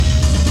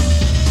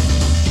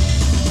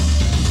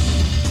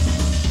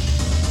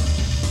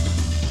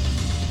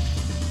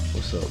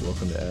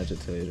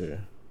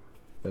Agitator,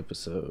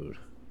 episode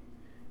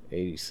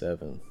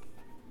 87.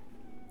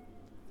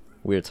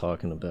 We're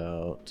talking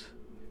about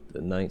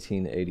the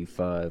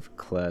 1985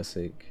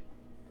 classic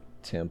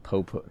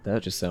Tampopo.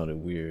 That just sounded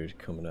weird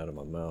coming out of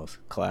my mouth.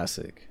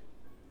 Classic.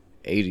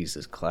 80s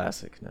is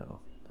classic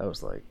now. That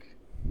was like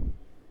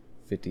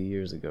 50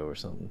 years ago or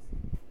something.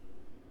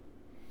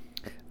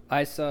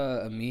 I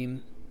saw a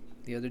meme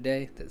the other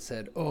day that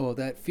said, "Oh,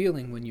 that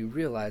feeling when you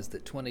realize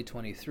that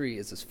 2023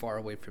 is as far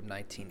away from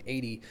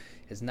 1980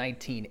 as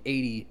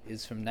 1980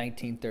 is from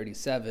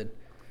 1937."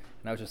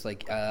 And I was just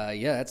like,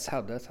 "Yeah, that's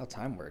how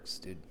time works,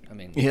 dude." I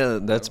mean, yeah,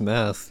 that's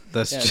math.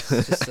 That's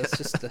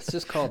that's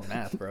just called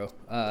math, bro.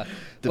 The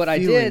but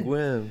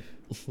when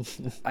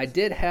I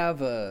did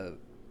have a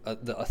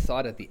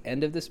thought at the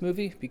end of this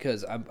movie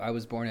because I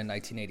was born in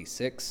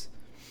 1986,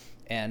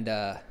 and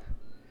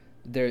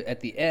there at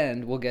the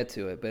end, we'll get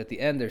to it, but at the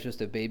end there's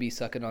just a baby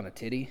sucking on a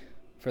titty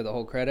for the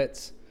whole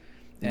credits.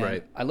 And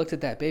right. I looked at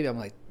that baby, I'm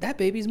like, that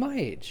baby's my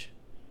age.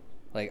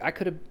 Like I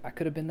could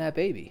have been that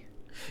baby.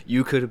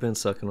 You could have been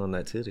sucking on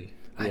that titty.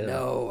 Yeah. I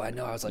know. I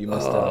was like,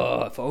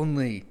 if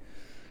only.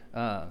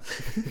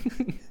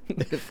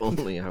 If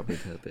only I were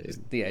that baby.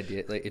 The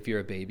idea, like, if you're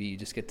a baby, you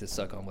just get to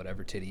suck on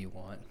whatever titty you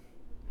want.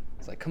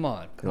 It's like, come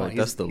on. Like,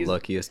 that's the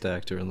luckiest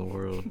actor in the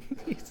world.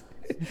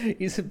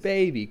 he's a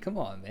baby. Come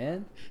on,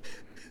 man.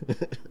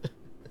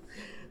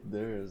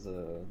 There's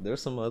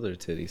some other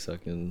titty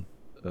sucking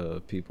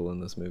people in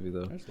this movie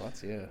though. There's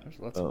lots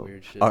of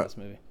weird shit in this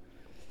movie.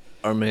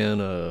 Our man,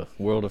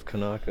 World of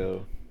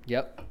Kanako.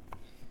 Yep.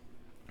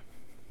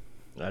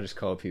 I just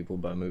call people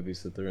by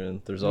movies that they're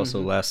in. There's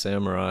also Last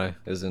Samurai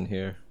is in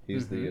here.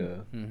 He's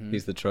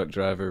he's the truck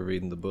driver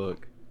reading the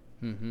book.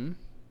 Not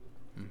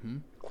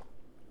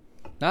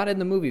in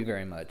the movie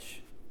very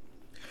much.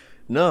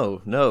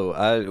 No.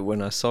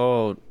 When I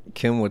saw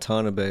Kim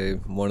Watanabe,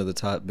 one of the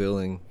top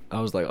billing, I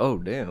was like, oh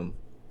damn.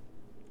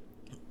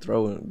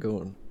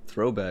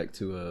 Throwback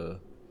to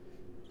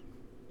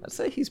I'd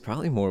say he's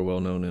probably more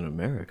well known in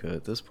America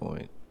at this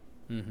point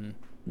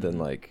than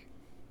like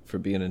for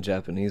being in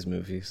Japanese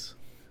movies.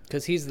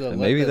 Because he's the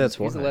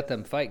let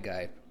them fight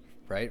guy,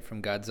 right?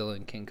 From Godzilla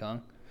and King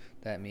Kong,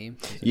 that meme.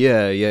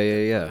 Yeah.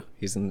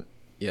 He's in.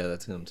 Yeah,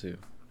 that's him too.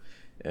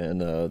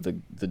 And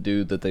the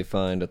dude that they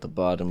find at the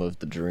bottom of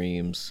the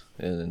dreams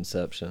in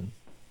Inception.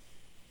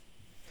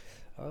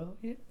 Oh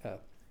yeah.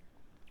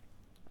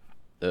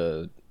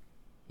 A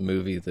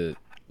movie that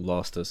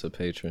lost us a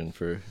patron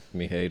for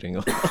me hating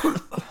on.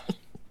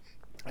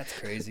 That's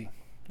crazy.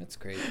 That's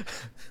crazy.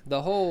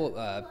 The whole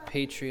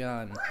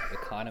Patreon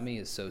economy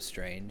is so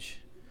strange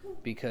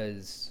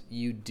because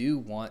you do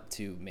want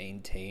to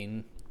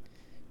maintain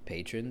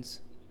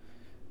patrons,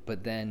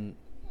 but then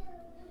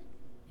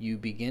you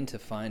begin to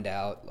find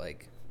out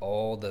like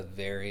all the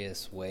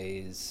various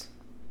ways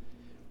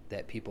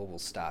that people will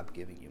stop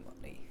giving you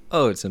money.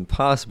 Oh, it's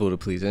impossible to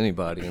please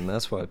anybody, and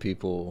that's why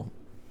people's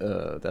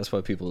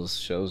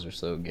shows are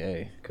so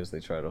gay, because they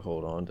try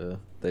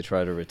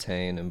to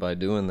retain, and by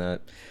doing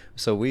that,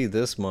 so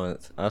this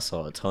month I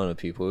saw a ton of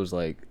people. It was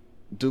like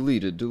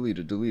deleted.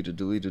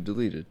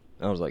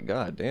 I was like,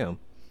 God damn.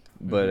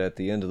 But at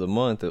the end of the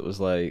month, it was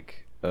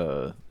like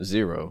 0.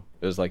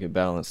 It was like it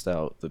balanced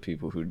out the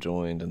people who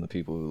joined and the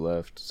people who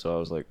left. So I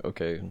was like,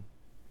 okay,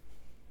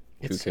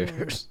 who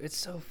cares? It's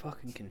so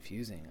fucking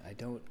confusing. I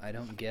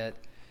don't get.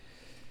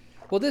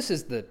 Well, this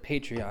is the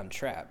Patreon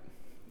trap.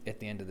 At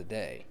the end of the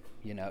day,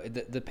 you know,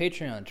 the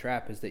Patreon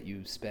trap is that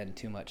you spend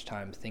too much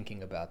time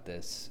thinking about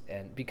this,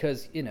 and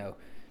because, you know,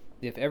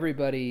 if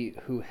everybody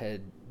who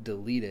had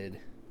deleted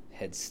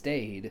had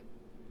stayed,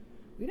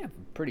 we'd have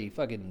a pretty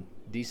fucking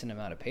decent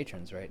amount of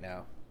patrons right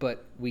now.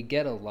 But we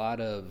get a lot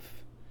of,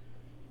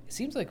 it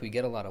seems like we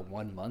get a lot of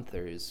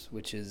 1-monthers,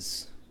 which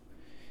is,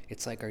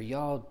 it's like, are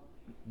y'all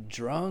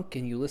drunk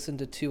and you listen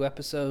to 2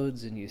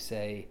 episodes and you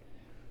say,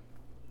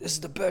 this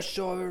is the best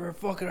show I've ever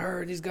fucking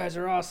heard, these guys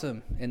are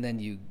awesome, and then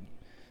you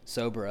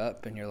sober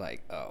up and you're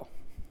like, oh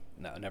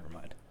no, never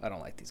mind, I don't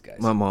like these guys.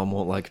 My mom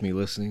won't like me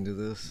listening to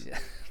this. Yeah.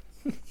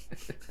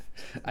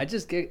 I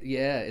just get,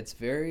 it's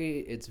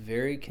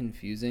very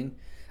confusing.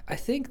 I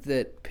think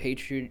that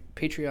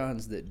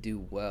Patreons that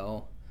do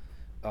well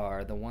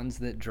are the ones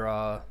that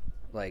draw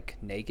like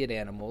naked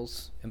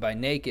animals, and by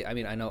naked I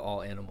mean, I know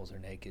all animals are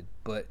naked,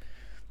 but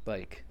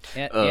like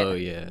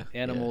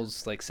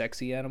animals, like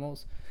sexy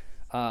animals.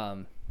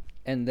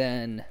 And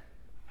then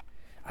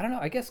I don't know,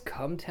 I guess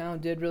Come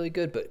Town did really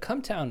good, but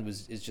Come Town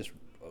was just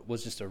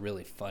a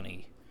really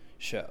funny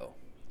show,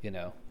 you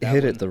know.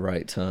 Hit at the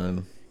right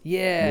time.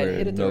 Yeah, it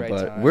hit at the right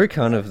time. We're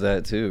kind of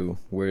that too,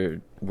 where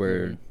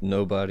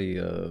nobody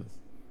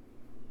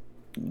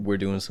we're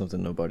doing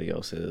something nobody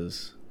else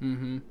is.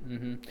 And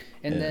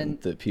then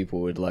that people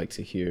would like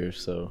to hear,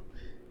 so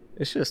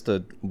it's just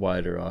a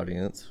wider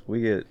audience. We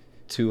get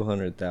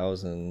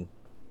 200,000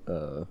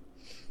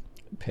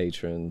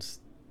 patrons,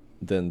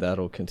 then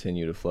that'll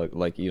continue to fluctuate.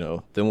 Like, you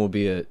know, then we'll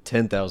be at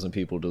 10,000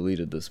 people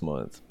deleted this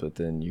month, but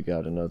then you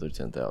got another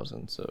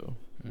 10,000. So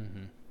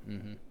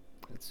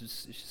it's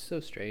just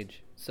so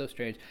strange, so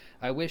strange.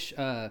 I wish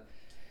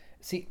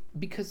See,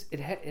 because it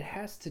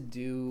has to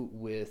do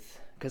with,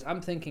 because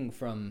I'm thinking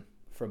from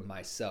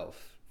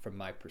myself, from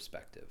my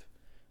perspective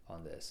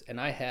on this,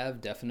 and I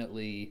have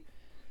definitely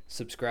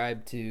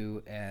subscribed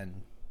to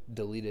and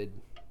deleted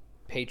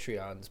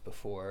Patreons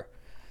before.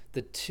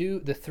 The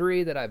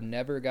three that I've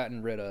never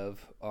gotten rid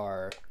of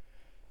are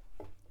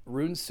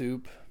Rune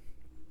Soup,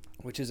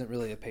 which isn't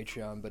really a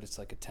Patreon, but it's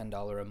like a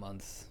 $10 a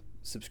month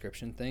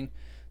subscription thing.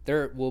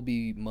 There will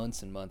be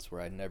months and months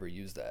where I never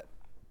use that,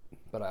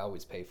 but I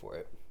always pay for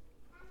it.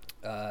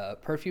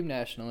 Perfume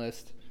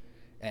Nationalist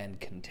and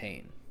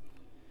Contain.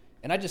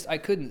 And I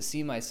couldn't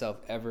see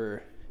myself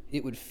ever,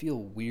 it would feel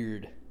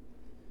weird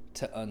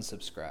to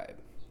unsubscribe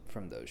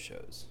from those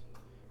shows,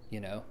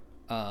 you know?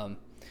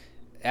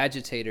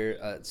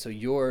 Agitator, so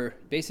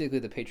basically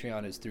the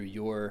Patreon is through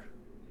your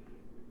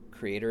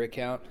creator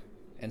account,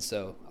 and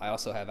so I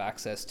also have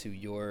access to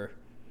your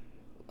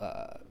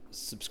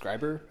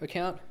subscriber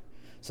account,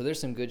 so there's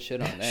some good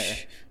shit on there.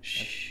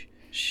 Shh.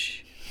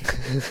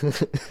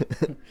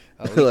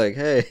 Like,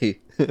 hey,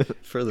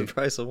 for the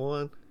price of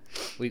one.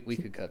 We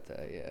could cut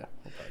that, yeah.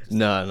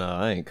 No,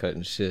 I ain't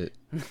cutting shit.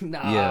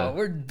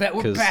 We're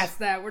past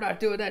that. We're not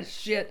doing that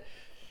shit.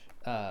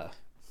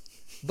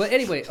 But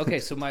anyway, okay.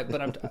 So I'm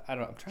trying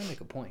to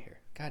make a point here.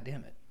 God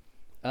damn it.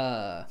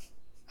 I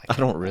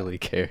don't really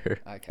care.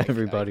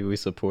 Everybody we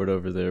support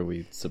over there,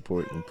 we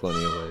support in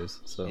plenty of ways.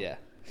 So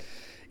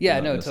yeah,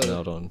 no, totally.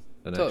 Out on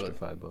an extra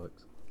 $5.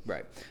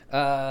 Right.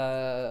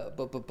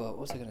 But what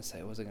was I gonna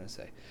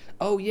say?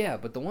 Oh yeah,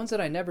 but the ones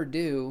that I never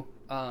do.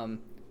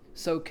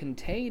 So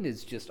Contain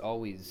is just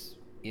always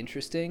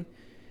interesting,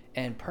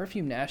 and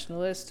Perfume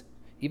Nationalist,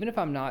 even if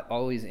I'm not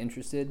always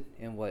interested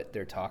in what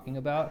they're talking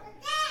about,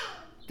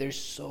 there's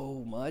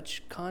so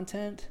much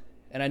content.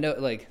 And I know,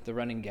 like, the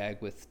running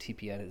gag with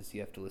TPN is you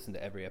have to listen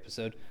to every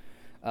episode.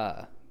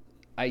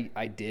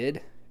 I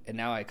did, and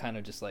now I kind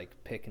of just like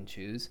pick and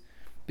choose,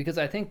 because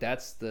I think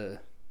that's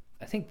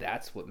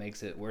what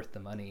makes it worth the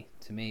money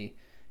to me.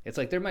 It's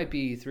like there might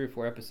be 3 or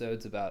 4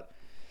 episodes about,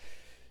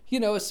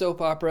 a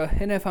soap opera,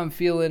 and if I'm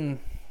feeling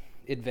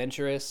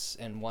adventurous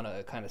and want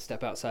to kind of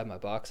step outside my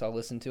box, I'll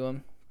listen to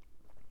them.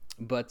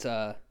 But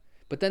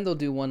then they'll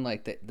do one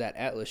like that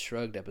Atlas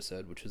Shrugged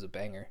episode, which was a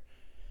banger.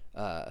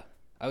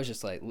 I was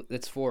just like,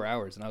 it's 4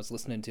 hours, and I was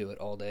listening to it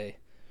all day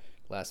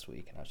last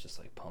week, and I was just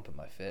like pumping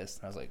my fist,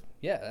 and I was like,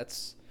 yeah,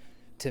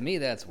 to me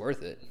that's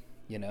worth it.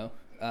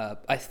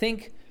 I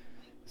think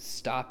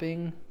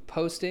stopping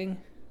posting,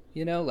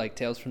 like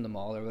Tales from the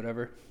Mall or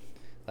whatever,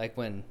 like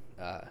when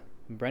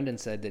Brendan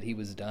said that he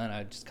was done,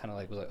 I just kind of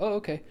like was like, oh,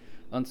 okay,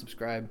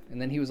 unsubscribe.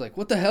 And then he was like,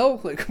 what the hell?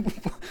 Like,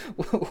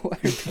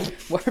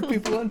 why are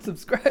people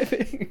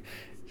unsubscribing?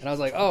 And I was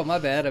like, oh, my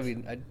bad. I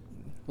mean,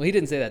 well, he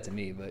didn't say that to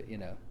me, but,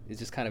 it's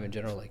just kind of in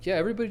general, like, yeah,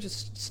 everybody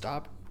just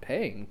stopped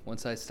paying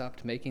once I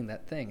stopped making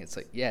that thing. It's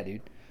like, yeah,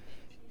 dude.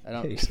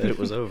 You said it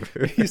was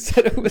over. You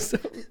said it was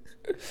over.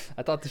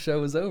 I thought the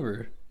show was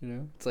over.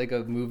 It's like a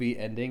movie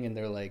ending, and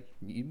they're like,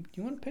 you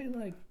want to pay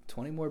like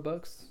 $20 more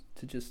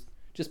to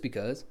just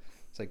because?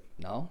 It's like,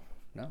 no,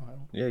 I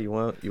don't. Yeah, you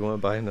want to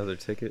buy another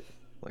ticket,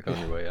 like on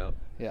your way out.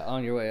 Yeah,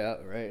 on your way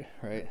out,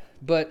 right.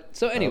 But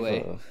so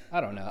anyway,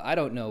 I don't know. I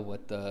don't know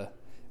what the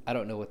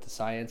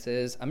science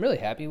is. I'm really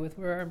happy with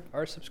where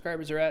our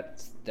subscribers are at.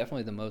 It's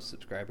definitely the most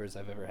subscribers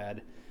I've ever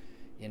had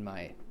in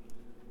my,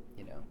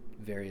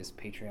 various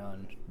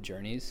Patreon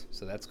journeys.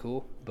 So that's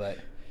cool. But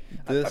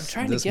I'm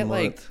trying to get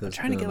like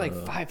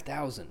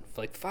 5,000.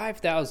 Like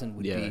 5,000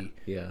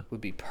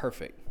 would be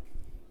perfect.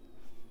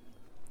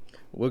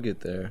 We'll get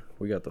there.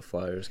 We got the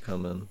flyers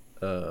coming.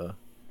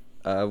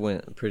 I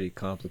went pretty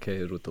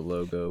complicated with the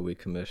logo we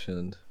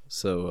commissioned,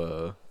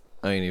 so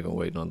I ain't even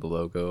waiting on the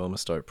logo. I'm gonna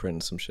start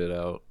printing some shit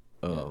out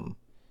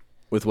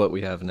with what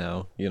we have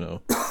now.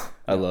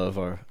 I love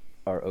our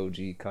OG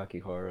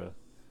Kakihara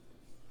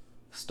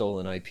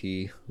stolen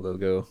IP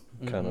logo.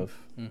 Kind of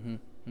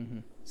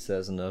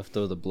says enough.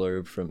 Throw the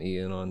blurb from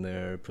Ian on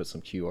there. Put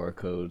some QR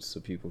codes so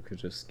people could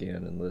just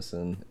scan and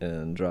listen,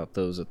 and drop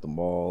those at the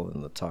mall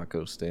and the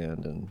taco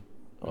stand and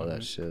all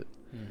that shit.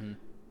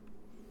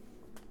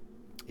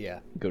 Yeah.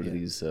 Go to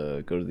these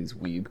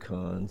Weeb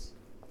cons.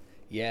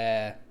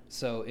 Yeah.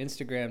 So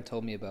Instagram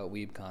told me about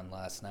WeebCon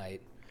last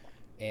night,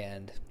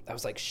 and I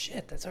was like,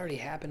 shit, that's already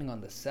happening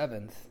on the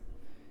 7th.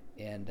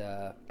 And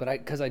but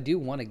because I do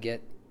want to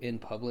get in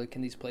public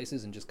in these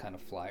places and just kind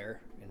of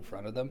flyer in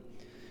front of them.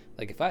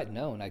 Like, if I had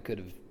known, I could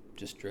have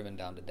just driven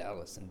down to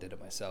Dallas and did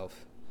it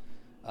myself.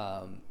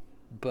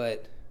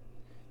 But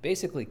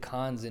basically,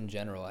 cons in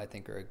general, I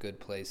think, are a good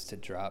place to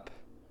drop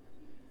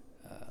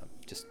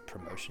just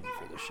promotion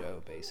for the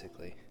show,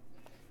 basically.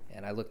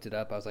 And I looked it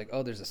up. I was like,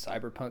 oh, there's a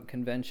cyberpunk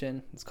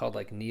convention. It's called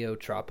like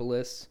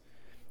Neotropolis,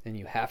 and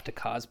you have to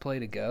cosplay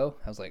to go.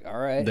 I was like, all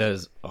right. That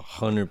is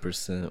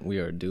 100%. We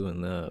are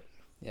doing that.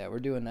 Yeah,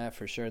 we're doing that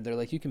for sure. They're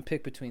like, you can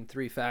pick between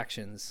 3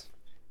 factions.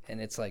 And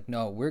it's like,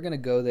 no, we're going to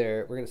go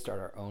there. We're going to start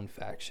our own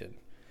faction.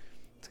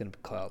 It's going to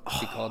be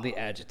called the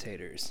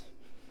Agitators.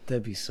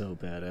 That'd be so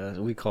badass.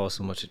 We call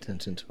so much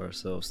attention to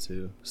ourselves,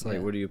 too. It's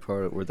like, what are you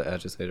part of? We're the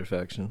Agitator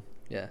faction.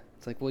 Yeah.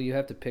 It's like, well, you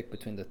have to pick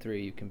between the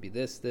three. You can be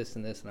this, this,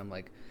 and this. And I'm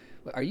like,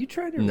 are you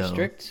trying to No.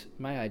 restrict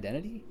my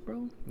identity,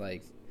 bro?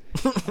 Like,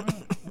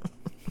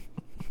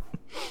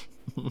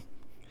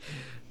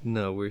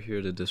 No, we're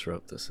here to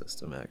disrupt the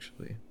system,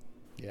 actually.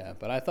 yeah.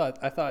 But I thought,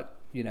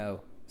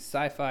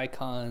 sci-fi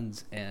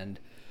cons and,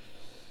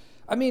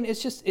 I mean,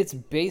 it's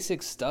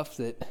basic stuff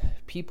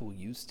that people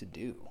used to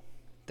do.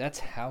 That's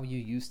how you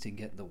used to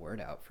get the word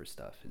out for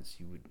stuff, is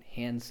you would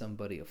hand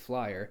somebody a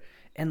flyer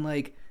and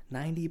like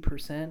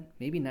 90%,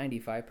 maybe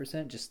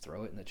 95% just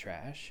throw it in the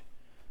trash.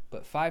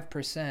 But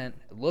 5%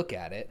 look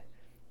at it,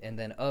 and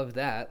then of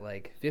that,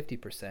 like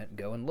 50%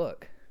 go and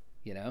look,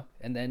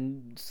 and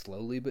then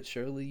slowly but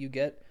surely you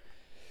get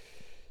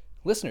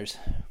listeners.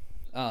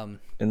 And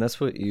that's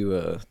what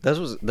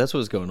that's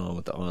what's going on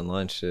with the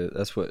online shit.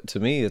 That's what, to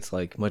me, it's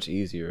like much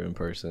easier in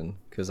person,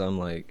 because I'm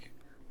like,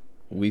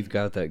 we've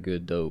got that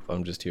good dope.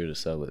 I'm just here to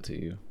sell it to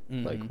you.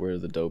 Mm-hmm. Like, where are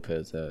the dope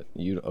heads at?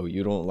 You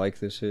don't like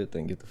this shit?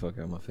 Then get the fuck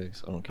out of my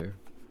face. I don't care.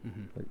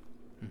 Mm-hmm. Like,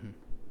 Mm-hmm.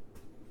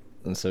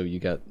 and so you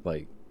got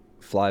like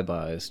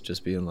flybys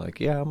just being like,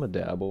 yeah, I'm a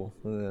dabble,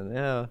 and then,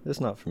 yeah,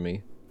 it's not for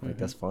me. Like,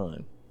 that's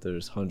fine.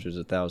 There's hundreds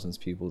of thousands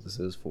of people this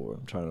is for.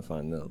 I'm trying to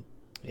find them.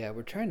 Yeah,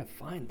 we're trying to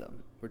find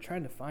them. We're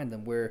trying to find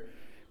them where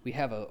we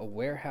have a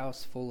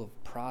warehouse full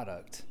of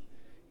product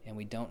and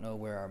we don't know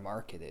where our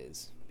market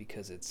is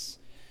because it's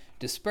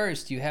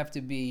dispersed. You have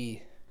to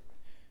be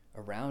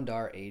around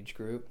our age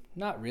group.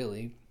 Not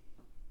really.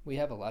 We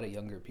have a lot of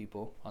younger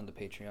people on the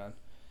Patreon.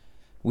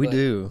 We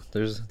do.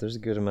 There's a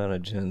good amount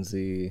of Gen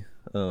Z.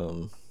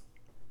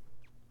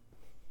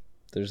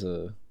 There's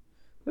a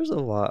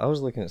lot. I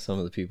was looking at some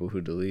of the people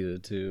who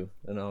deleted too,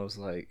 and I was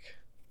like,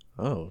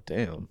 oh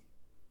damn.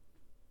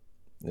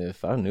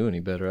 If I knew any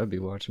better, I'd be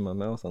watching my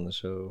mouth on the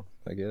show,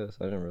 I guess.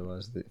 I didn't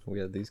realize that we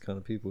had these kind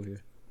of people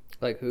here.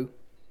 Like who?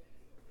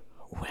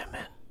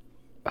 Women.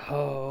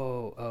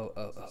 Oh,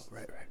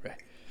 right.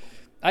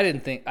 I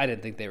didn't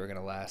think they were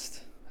gonna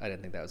last. I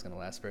didn't think that was gonna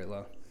last very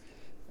long.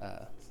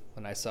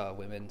 When I saw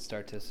women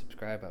start to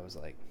subscribe, I was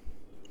like,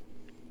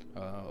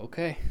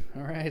 okay,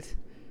 all right.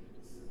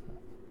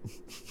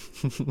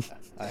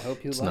 I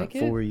hope you it's like it.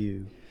 It's not for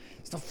you.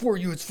 It's not for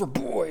you. It's for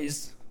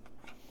boys.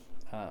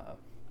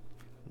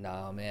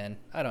 No, man.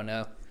 I don't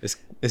know.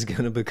 It's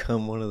gonna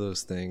become one of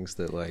those things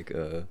that, like,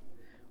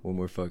 when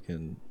we're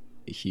fucking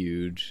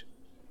huge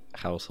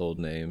household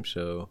name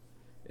show,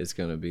 it's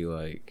gonna be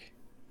like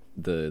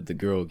the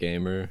girl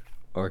gamer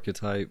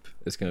archetype.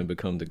 It's gonna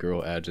become the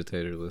girl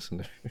agitator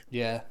listener.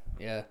 Yeah.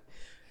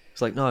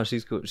 It's like, no,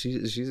 she's cool.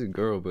 She's a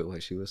girl, but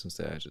like she listens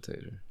to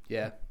agitator.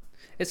 Yeah.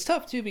 It's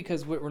tough too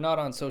because we're not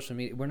on social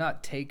media. We're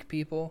not take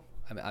people.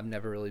 I mean, I've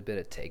never really been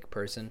a take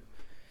person,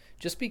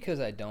 just because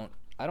I don't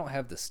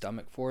have the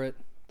stomach for it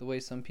the way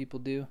some people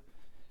do.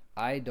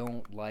 I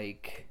don't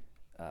like.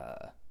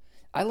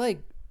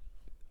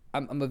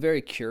 I'm a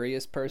very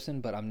curious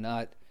person, but I'm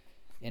not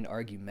an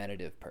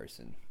argumentative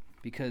person,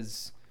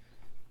 because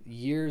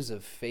years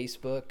of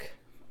Facebook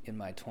in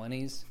my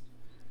 20s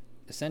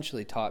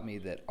essentially taught me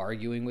that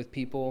arguing with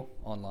people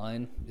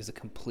online is a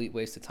complete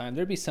waste of time.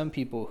 There'd be some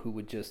people who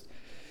would just,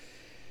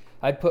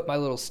 I'd put my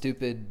little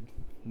stupid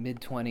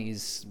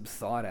mid-20s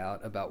thought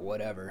out about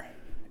whatever,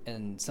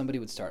 and somebody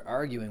would start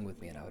arguing with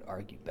me, and I would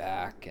argue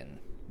back and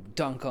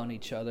dunk on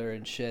each other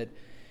and shit.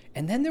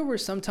 And then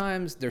there's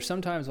sometimes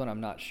when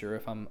I'm not sure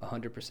if I'm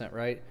 100%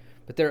 right,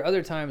 but there are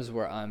other times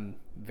where I'm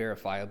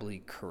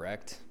verifiably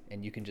correct,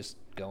 and you can just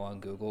go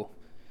on Google.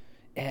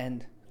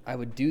 And I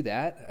would do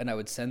that, and I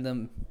would send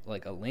them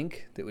like a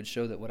link that would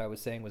show that what I was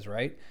saying was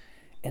right.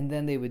 And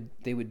then they would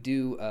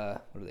do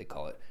what do they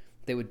call it?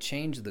 They would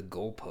change the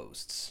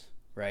goalposts,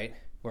 right?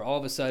 Where all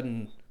of a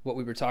sudden what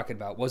we were talking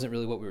about wasn't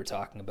really what we were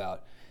talking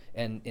about.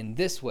 And in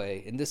this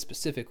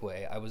specific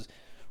way, I was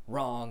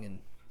wrong, and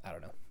I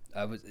don't know.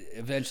 I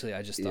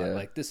just thought,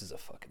 like, this is a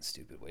fucking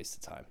stupid waste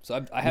of time.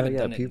 So I haven't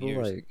done it in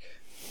years.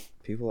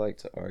 People like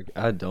to argue.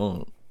 I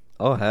don't.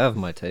 I'll have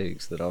my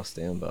takes that I'll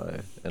stand by,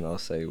 and I'll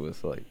say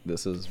with, like,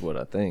 this is what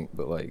I think,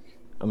 but, like,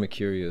 I'm a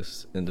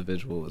curious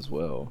individual as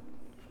well.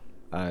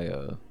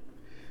 I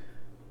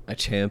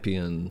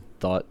champion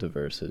thought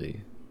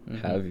diversity.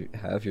 Mm-hmm.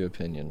 Have your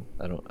opinion.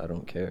 I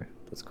don't care.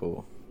 That's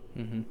cool.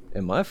 Mm-hmm.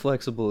 And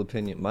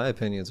my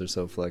opinions are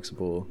so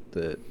flexible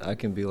that I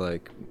can be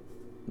like,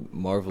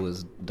 Marvel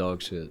is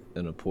dog shit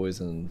and a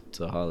poison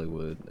to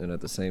Hollywood, and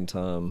at the same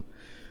time,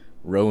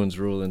 Rowan's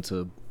rule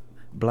into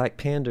Black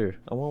Panther.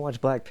 I want to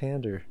watch Black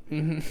Panther.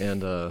 Mm-hmm.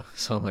 And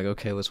so I'm like,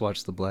 okay, let's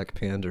watch the Black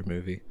Panther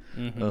movie.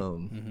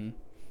 Mm-hmm.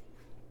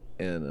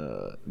 And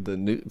the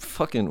new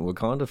fucking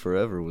Wakanda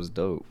Forever was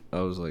dope.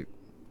 I was like,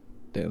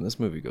 damn, this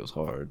movie goes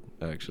hard,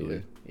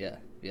 actually.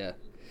 Yeah.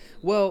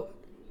 Well,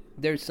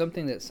 there's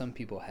something that some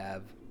people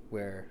have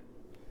where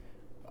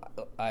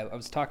I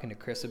was talking to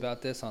Chris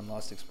about this on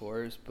Lost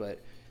Explorers, but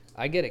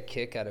I get a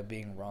kick out of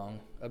being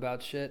wrong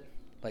about shit.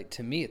 Like,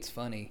 to me, it's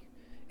funny,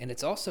 and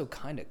it's also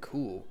kind of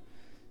cool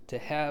to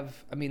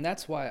have. I mean,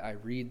 that's why I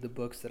read the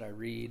books that I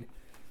read.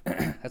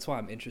 That's why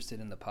I'm interested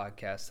in the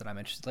podcast that I'm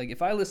interested. Like,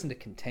 if I listen to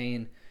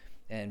Contain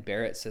and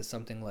Barrett says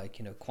something like,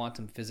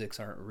 quantum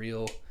physics aren't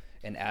real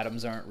and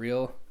atoms aren't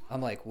real,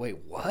 I'm like, wait,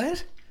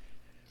 what?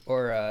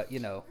 Or,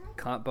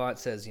 Kantbot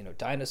says,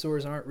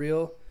 dinosaurs aren't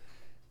real.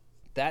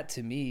 That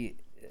to me,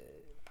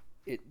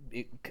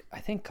 I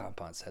think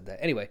Kantbot said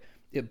that. Anyway,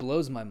 it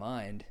blows my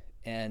mind.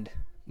 And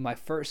my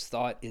first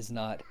thought is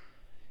not,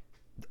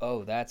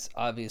 oh, that's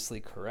obviously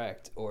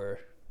correct. Or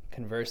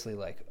conversely,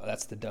 like, oh,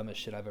 that's the dumbest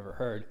shit I've ever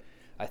heard.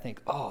 I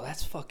think, oh,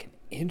 that's fucking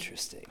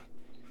interesting.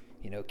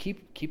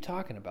 Keep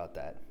talking about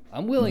that.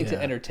 I'm willing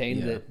to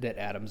entertain that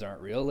atoms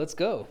aren't real. Let's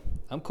go.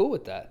 I'm cool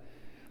with that.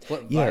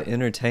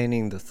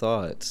 Entertaining the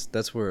thoughts.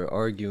 That's where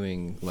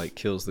arguing like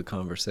kills the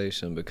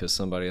conversation, because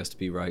somebody has to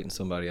be right and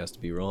somebody has to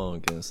be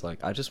wrong, and it's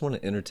like, I just want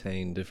to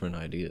entertain different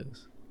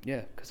ideas.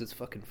 Yeah, because it's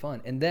fucking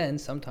fun. And then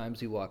sometimes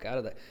you walk out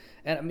of that,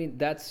 and I mean,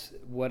 that's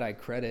what I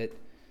credit,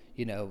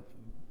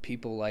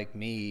 people like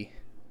me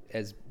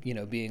as,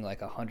 being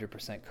like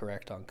 100%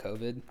 correct on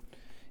COVID.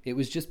 It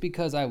was just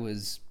because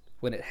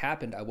when it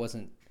happened, I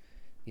wasn't,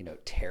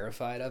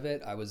 terrified of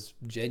it. I was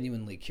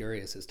genuinely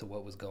curious as to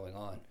what was going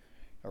on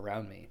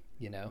around me,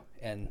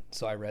 and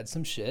so I read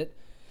some shit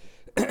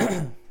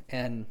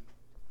and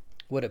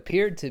what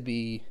appeared to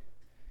be,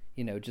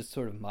 just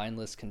sort of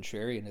mindless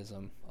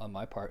contrarianism on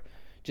my part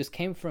just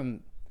came from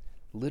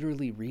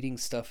literally reading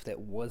stuff that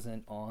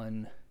wasn't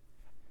on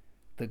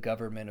the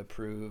government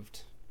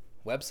approved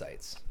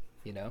websites.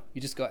 You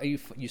just go,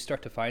 you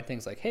start to find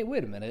things like, hey,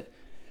 wait a minute,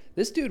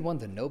 this dude won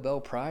the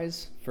Nobel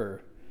Prize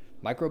for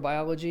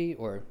microbiology,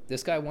 or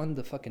this guy won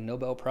the fucking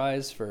Nobel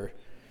Prize for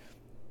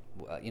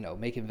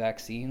making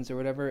vaccines or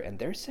whatever, and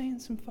they're saying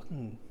some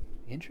fucking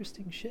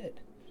interesting shit.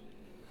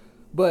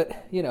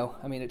 But,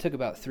 it took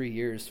about 3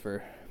 years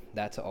for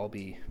that to all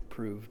be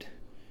proved,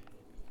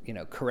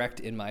 correct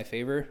in my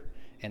favor,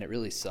 and it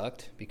really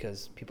sucked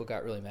because people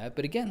got really mad.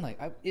 But again, like,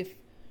 if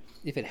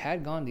it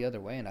had gone the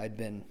other way and I'd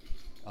been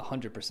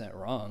 100%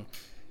 wrong,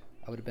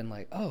 I would have been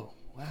like, oh,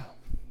 wow,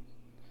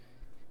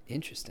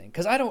 interesting.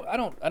 Because I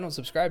don't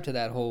subscribe to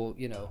that whole,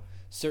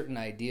 certain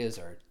ideas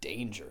are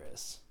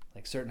dangerous.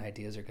 Like, certain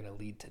ideas are going to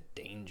lead to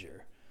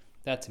danger.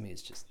 That, to me,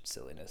 is just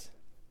silliness.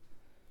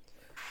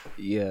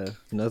 Yeah,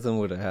 nothing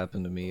would have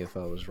happened to me if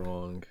I was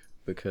wrong,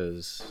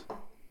 because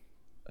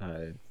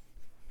I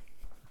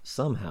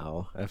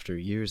somehow, after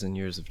years and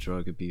years of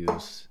drug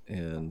abuse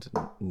and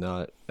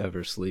not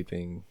ever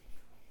sleeping,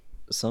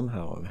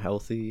 somehow I'm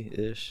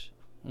healthy-ish.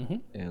 Mm-hmm.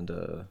 And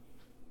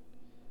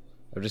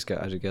I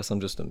guess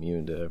I'm just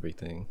immune to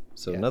everything.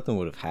 So nothing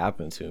would have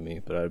happened to me,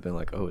 but I'd have been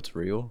like, oh, it's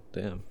real?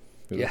 Damn.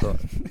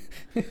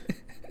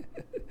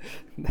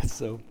 That's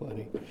so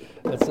funny.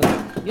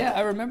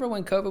 I remember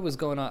when COVID was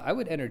going on, I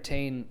would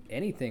entertain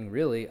anything,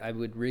 really. I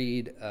would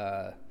read,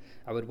 I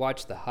would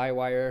watch The High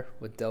Wire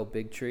with Del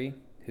Bigtree,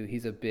 who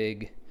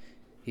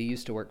he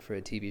used to work for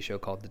a TV show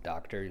called The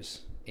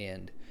Doctors,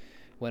 and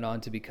went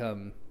on to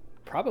become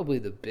probably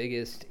the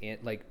biggest,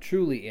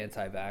 truly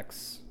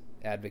anti-vax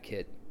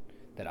advocate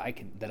that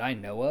I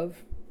know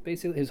of.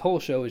 Basically, his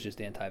whole show is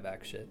just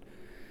anti-vax shit.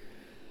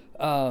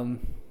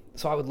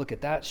 So I would look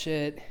at that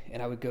shit,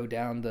 and I would go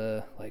down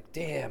the, like,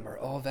 damn, are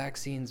all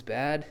vaccines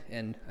bad?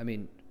 And, I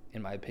mean,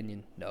 in my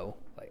opinion, no.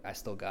 Like,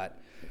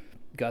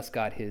 Gus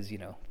got his,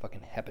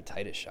 fucking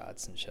hepatitis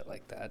shots and shit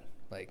like that.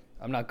 Like,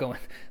 I'm not going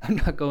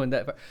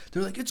that far.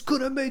 They're like, it's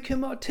gonna make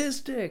him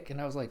autistic. And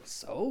I was like,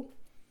 so?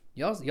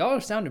 Y'all are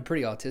sounding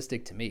pretty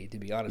autistic to me, to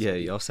be honest with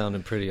you. Yeah, y'all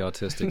sounding pretty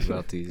autistic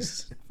about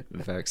these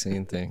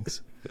vaccine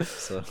things.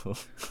 So...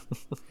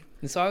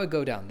 And so I would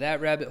go down that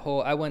rabbit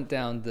hole. I went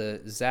down the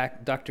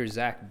Dr.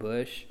 Zach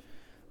Bush,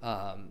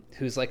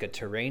 who's like a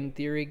terrain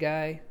theory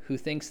guy, who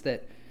thinks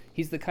that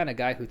he's the kind of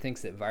guy who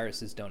thinks that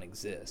viruses don't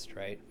exist,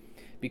 right?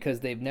 Because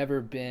they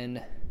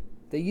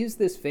used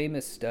this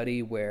famous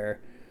study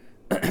where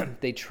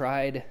they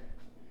tried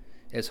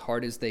as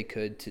hard as they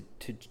could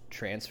to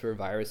transfer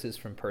viruses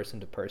from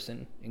person to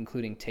person,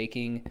 including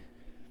taking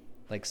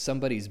like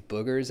somebody's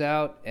boogers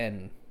out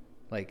and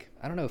like,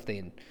 I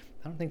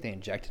don't think they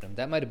injected them.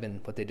 That might have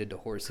been what they did to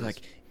horses.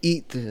 Like,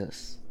 eat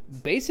this.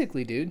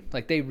 Basically, dude.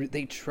 Like, they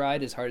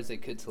tried as hard as they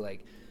could to,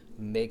 like,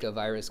 make a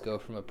virus go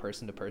from a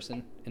person to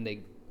person. And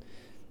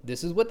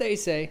this is what they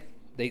say.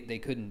 They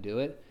couldn't do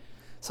it.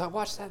 So I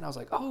watched that and I was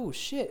like, oh,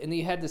 shit. And then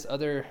you had this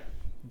other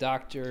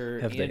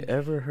doctor. Have they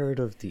ever heard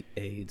of the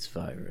AIDS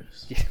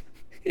virus?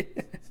 Yeah.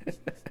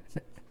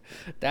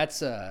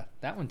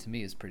 That one to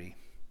me is pretty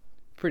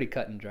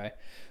cut and dry.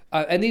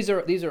 And these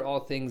are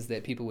all things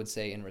that people would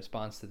say in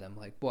response to them.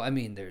 Like, well,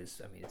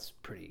 it's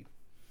pretty.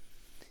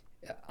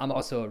 I'm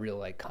also a real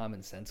like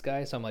common sense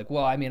guy, so I'm like,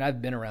 well,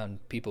 I've been around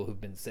people who've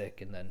been sick,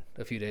 and then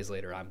a few days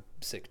later I'm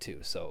sick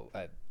too. So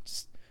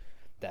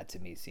that to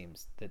me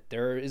seems that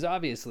there is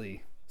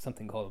obviously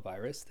something called a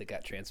virus that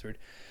got transferred.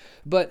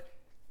 But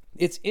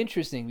it's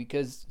interesting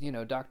because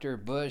Dr.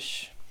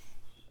 Bush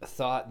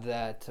thought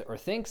that, or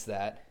thinks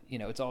that,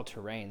 it's all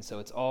terrain, so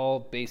it's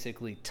all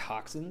basically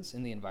toxins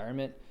in the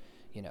environment.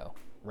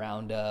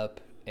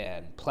 Roundup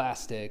and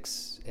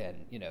plastics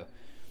and,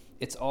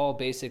 it's all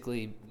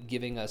basically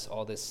giving us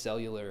all this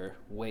cellular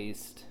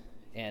waste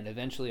and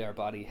eventually our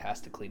body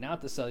has to clean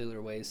out the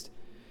cellular waste,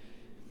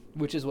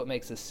 which is what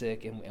makes us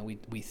sick. And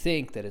we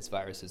think that it's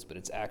viruses, but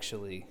it's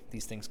actually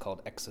these things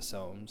called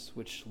exosomes,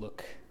 which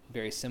look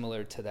very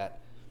similar to that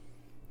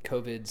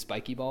COVID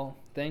spiky ball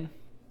thing.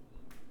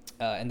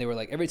 And they were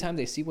like, every time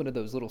they see one of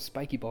those little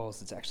spiky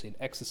balls, it's actually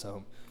an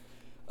exosome.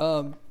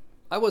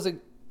 I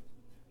wasn't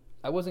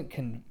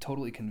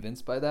totally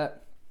convinced by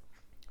that,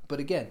 but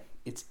again,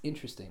 it's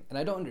interesting, and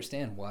I don't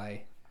understand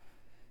why,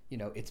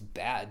 it's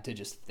bad to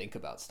just think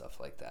about stuff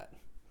like that.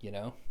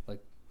 Like,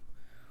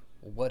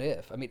 what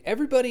if? I mean,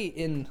 everybody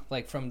in,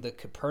 like, from the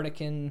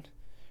Copernican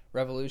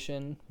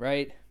revolution,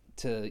 right,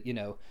 to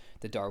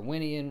the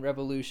Darwinian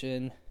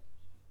revolution,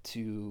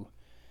 to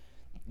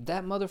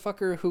that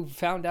motherfucker who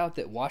found out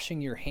that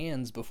washing your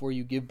hands before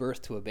you give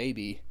birth to a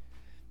baby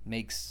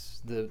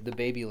makes the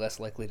baby less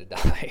likely to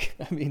die.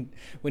 I mean,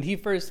 when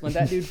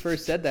that dude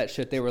first said that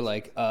shit, they were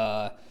like,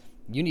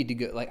 you need to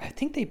go, like, I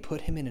think they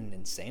put him in an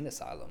insane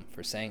asylum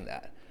for saying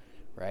that,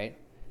 right?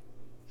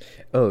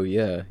 Oh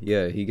yeah,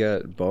 he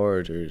got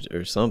barred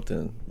or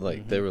something.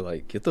 Like, they were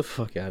like, get the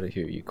fuck out of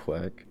here, you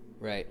quack.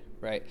 Right.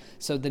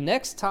 So the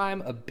next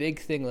time a big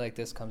thing like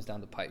this comes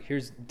down the pipe,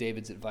 here's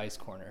David's advice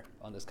corner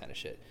on this kind of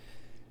shit.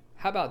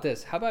 How about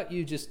this? How about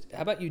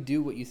you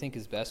do what you think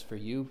is best for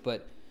you,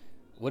 but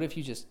what if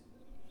you just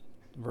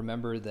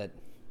remember that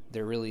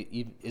there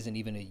really isn't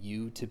even a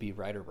you to be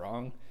right or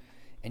wrong,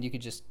 and you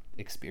could just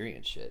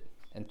experience shit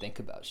and think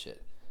about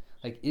shit?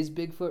 Like, is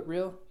Bigfoot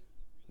real?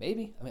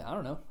 Maybe. I mean, I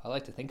don't know. I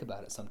like to think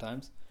about it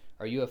sometimes.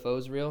 Are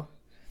UFOs real?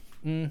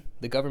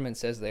 The government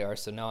says they are,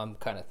 so now I'm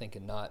kind of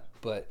thinking not,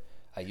 but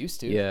I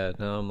used to. Yeah,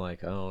 now I'm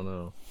like, I don't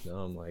know. Now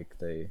I'm like,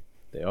 they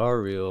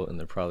are real, and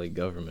they're probably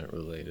government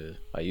related.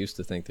 I used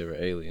to think they were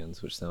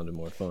aliens, which sounded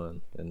more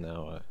fun, and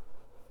now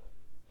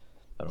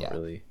I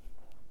don't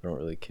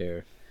really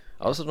care.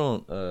 I also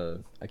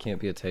don't I can't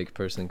be a take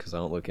person because I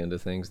don't look into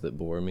things that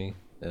bore me,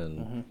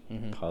 and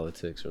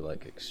politics are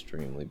like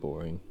extremely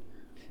boring.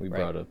 We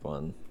brought up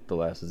on the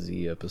last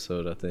Z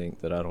episode, I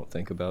think, that I don't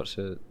think about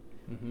shit.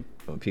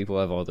 When people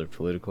have all their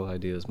political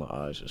ideas, my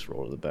eyes just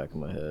roll to the back of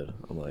my head.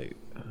 I'm like,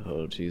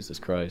 oh Jesus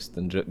Christ,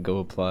 then go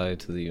apply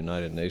to the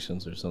United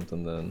Nations or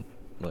something then.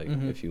 Like,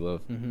 if you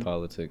love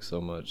politics so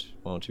much,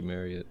 why don't you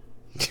marry it?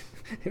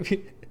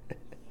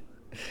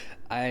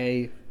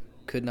 I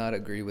could not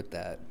agree with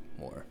that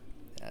more.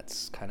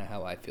 That's kind of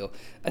how I feel.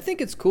 I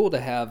think it's cool to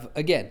have,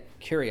 again,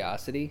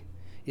 curiosity.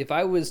 If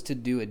I was to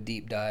do a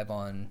deep dive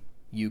on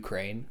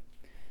Ukraine,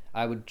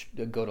 I would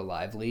go to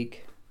Live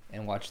Leak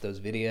and watch those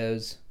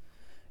videos,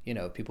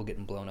 people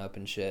getting blown up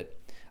and shit.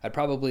 I'd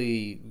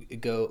probably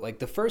go, like,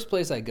 the first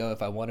place I go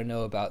if I want to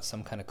know about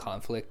some kind of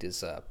conflict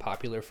is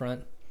Popular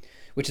Front,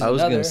 which is I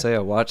was going to say, I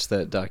watched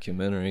that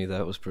documentary.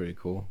 That was pretty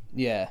cool.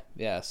 Yeah.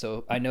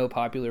 So I know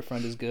Popular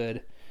Front is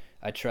good.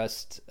 I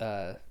trust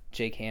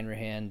Jake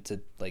Hanrahan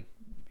to, like,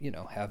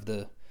 have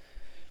the...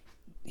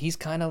 He's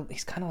kind of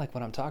like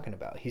what I'm talking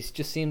about.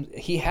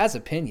 He has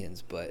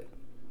opinions, but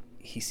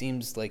he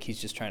seems like he's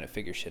just trying to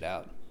figure shit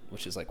out,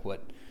 which is like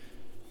what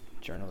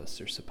journalists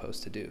are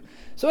supposed to do.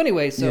 So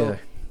anyway, yeah.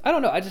 I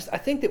don't know. I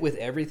think that with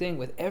everything,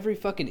 with every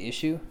fucking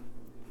issue,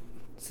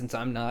 since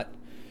I'm not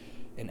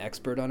an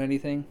expert on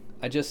anything,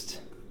 I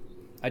just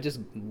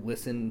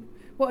listen.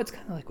 Well, it's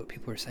kind of like what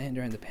people were saying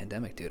during the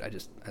pandemic, dude.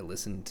 I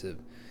listen to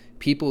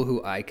people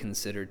who I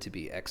consider to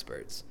be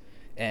experts.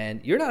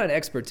 And you're not an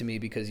expert to me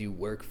because you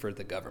work for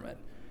the government.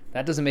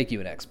 That doesn't make you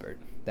an expert.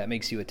 That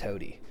makes you a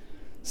toady.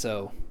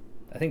 So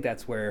I think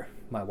that's where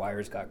my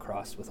wires got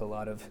crossed with a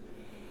lot of,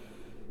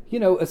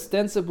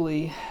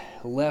 ostensibly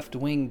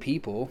left-wing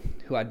people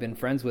who I'd been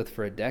friends with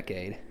for a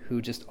decade,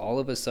 who just all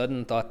of a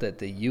sudden thought that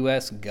the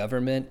U.S.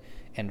 government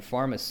and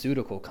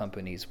pharmaceutical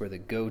companies were the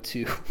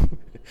go-to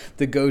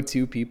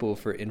people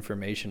for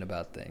information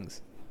about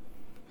things.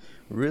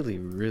 Really,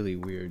 really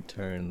weird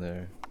turn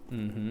there.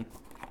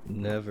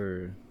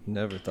 Never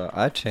thought.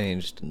 I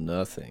changed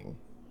nothing,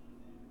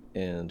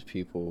 and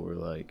people were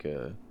like,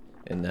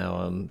 and now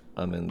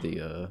I'm in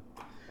the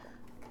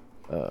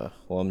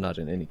well, I'm not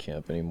in any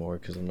camp anymore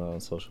because I'm not on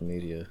social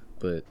media,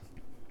 but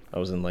I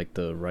was in, like,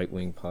 the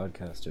right-wing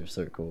podcaster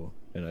circle,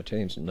 and I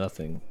changed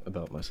nothing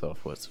about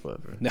myself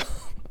whatsoever. No.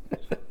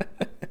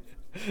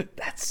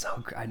 That's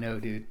so... I know,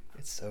 dude.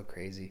 It's so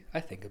crazy. I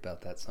think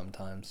about that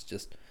sometimes.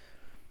 Just,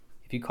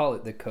 if you call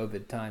it the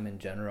COVID time in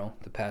general,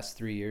 the past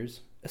 3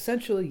 years,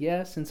 essentially,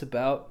 yeah, since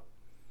about,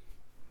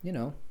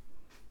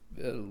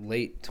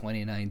 late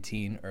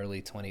 2019,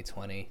 early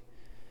 2020,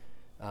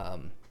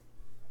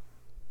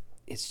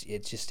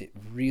 it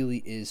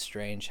really is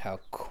strange how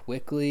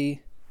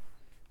quickly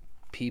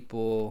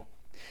people...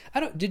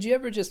 did you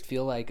ever just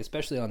feel like,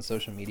 especially on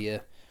social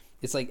media,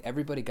 it's like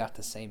everybody got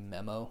the same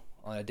memo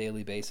on a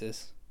daily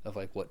basis of,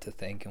 like, what to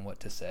think and what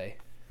to say,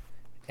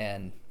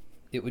 and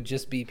it would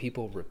just be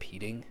people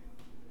repeating.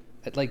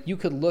 Like, you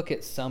could look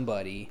at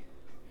somebody,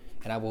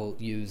 and I will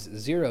use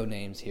 0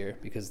 names here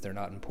because they're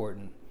not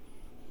important,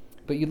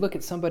 but you'd look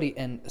at somebody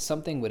and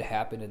something would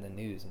happen in the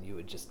news, and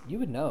you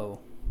would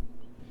know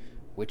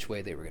which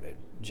way they were going to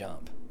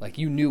jump. Like,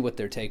 you knew what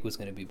their take was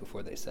going to be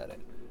before they said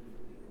it.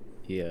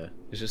 Yeah,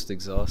 it's just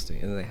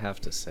exhausting, and they have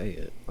to say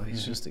it. Like,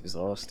 it's just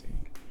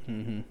exhausting.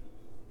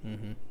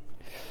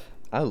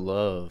 I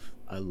love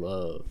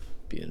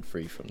being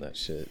free from that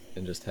shit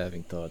and just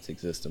having thoughts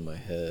exist in my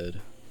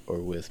head or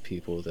with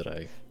people that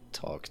I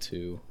talk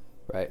to.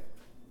 Right.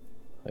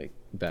 Like,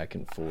 back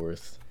and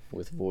forth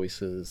with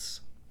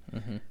voices.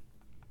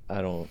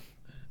 I don't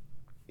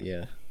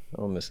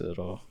miss it at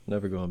all.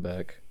 Never going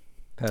back.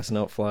 Passing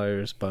out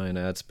flyers, buying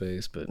ad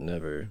space, but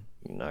you're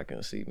not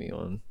going to see me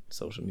on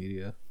social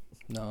media.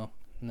 No.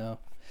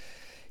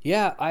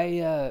 Yeah,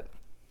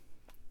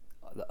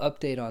 the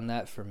update on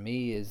that for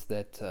me is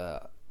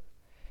that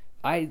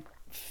I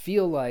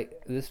feel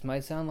like, this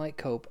might sound like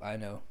cope, I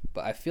know,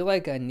 but I feel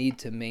like I need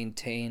to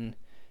maintain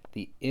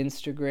the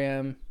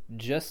Instagram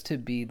just to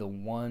be the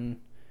one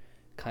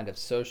kind of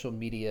social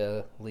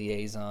media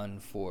liaison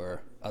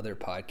for other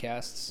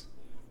podcasts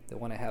that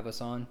want to have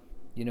us on.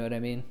 You know what I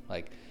mean?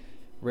 Like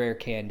Rare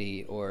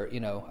Candy, or,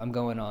 I'm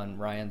going on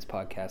Ryan's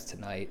podcast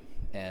tonight,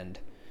 and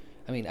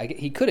I mean,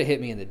 he could have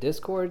hit me in the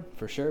Discord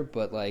for sure,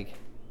 but like,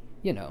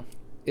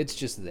 it's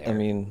just there. I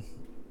mean,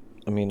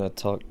 I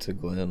talked to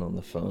Glenn on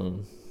the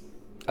phone.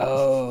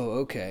 Oh,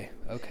 okay.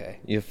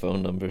 You have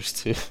phone numbers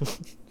too.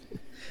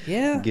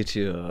 Yeah. Get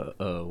you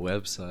a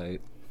website.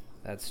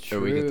 That's true.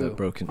 Or we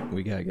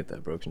gotta get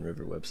that Broken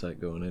River website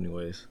going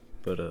anyways.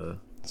 But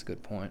that's a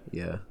good point.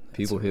 Yeah.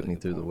 People hit me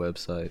through the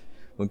website.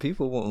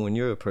 When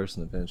you're a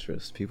person of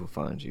interest, people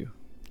find you.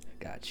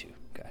 Got you.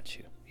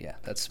 Yeah,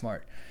 that's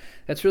smart.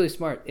 That's really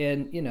smart.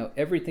 And,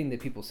 everything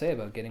that people say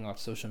about getting off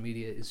social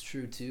media is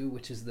true too,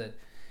 which is that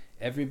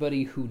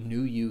everybody who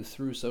knew you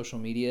through social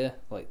media,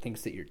 like,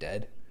 thinks that you're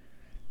dead.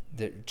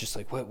 They're just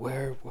like,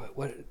 where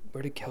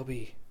did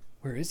Kelby,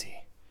 where is he?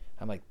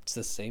 I'm like, it's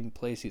the same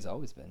place he's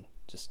always been.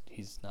 Just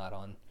he's not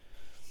on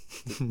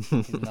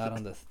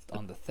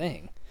the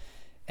thing.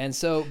 And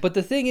so, but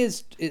the thing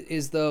is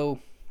though,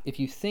 if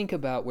you think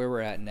about where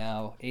we're at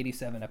now,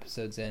 87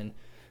 episodes in,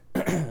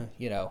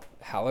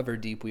 however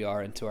deep we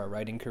are into our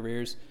writing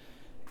careers,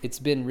 it's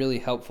been really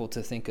helpful to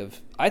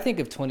I think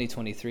of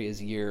 2023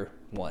 as year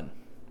one,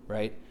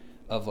 right?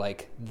 Of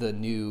like the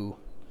new,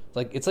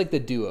 like, it's like the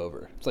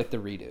do-over. It's like the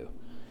redo.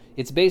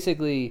 It's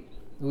basically,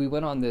 we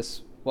went on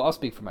this, well, I'll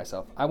speak for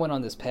myself. I went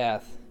on this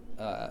path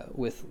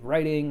with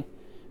writing,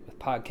 with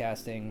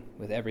podcasting,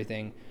 with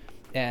everything.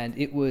 And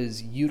it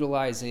was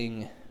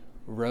utilizing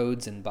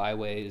roads and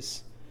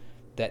byways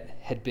that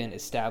had been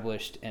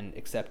established and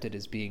accepted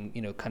as being,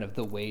 kind of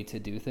the way to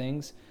do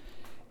things.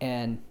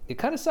 And it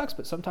kind of sucks,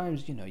 but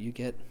sometimes, you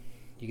get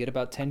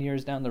about 10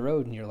 years down the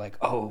road and you're like,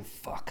 oh,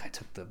 fuck, I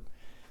took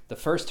the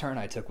first turn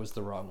I took was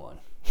the wrong one.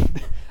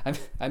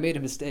 I made a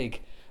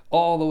mistake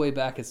all the way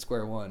back at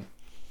square one.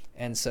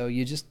 And so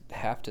you just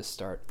have to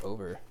start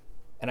over.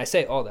 And I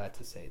say all that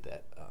to say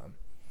that,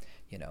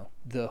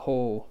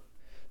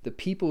 the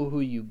people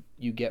who you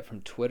get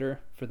from Twitter,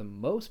 for the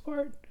most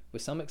part,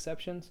 with some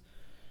exceptions,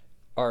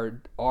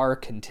 are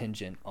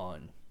contingent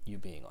on you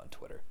being on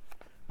Twitter.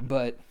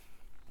 But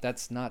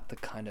that's not the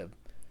kind of,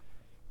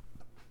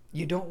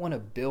 you don't want to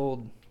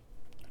build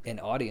an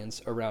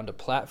audience around a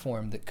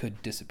platform that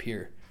could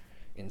disappear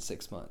in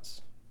 6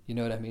 months. You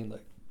know what I mean?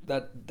 Like,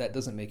 that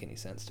doesn't make any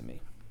sense to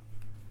me.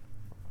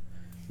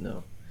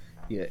 No.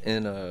 Yeah,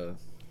 and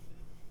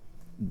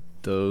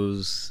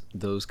those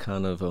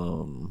kind of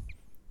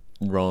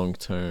wrong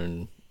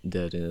turn,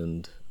 dead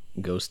end,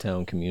 ghost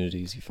town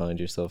communities you find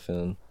yourself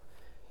in.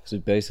 So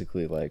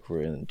basically, like,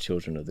 we're in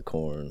Children of the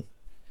Corn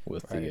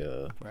with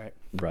the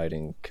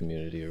writing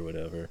community or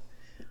whatever.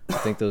 I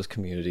think those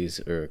communities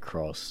are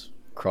cross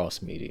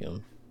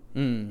medium.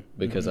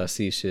 Because I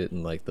see shit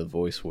in, like, the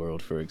voice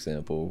world, for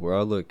example, where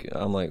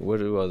I'm like, what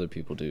do other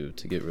people do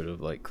to get rid of,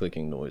 like,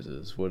 clicking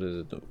noises?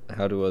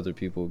 How do other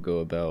people go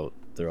about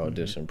their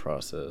audition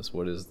process?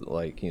 What is,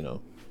 like,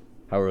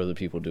 how are other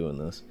people doing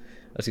this?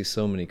 I see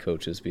so many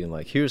coaches being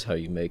like, here's how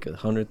you make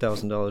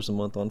 $100,000 a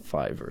month on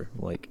Fiverr.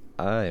 Like,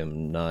 I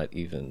am not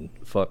even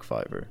fuck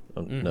Fiverr.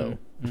 No.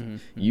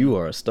 You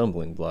are a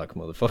stumbling block,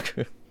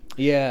 motherfucker.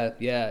 Yeah,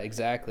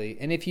 exactly.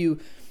 And if you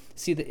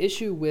see the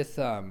issue with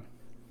kind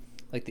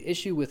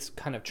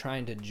of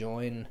trying to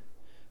join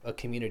a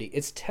community,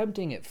 it's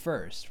tempting at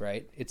first,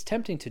 right? It's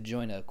tempting to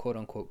join a quote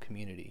unquote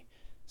community,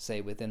 say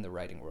within the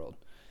writing world,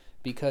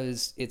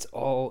 because it's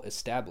all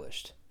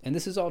established. And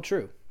this is all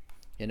true.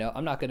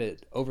 I'm not going to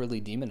overly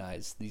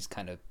demonize these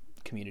kind of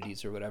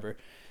communities or whatever.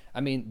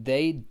 I mean,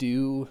 they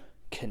do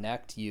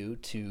connect you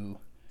to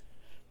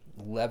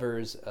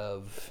levers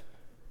of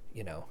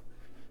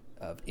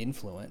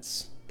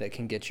influence that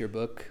can get your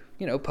book,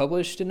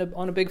 published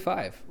on a Big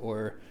Five,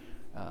 or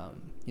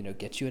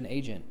get you an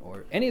agent,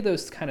 or any of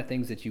those kind of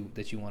things that you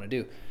want to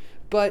do.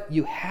 But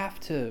you have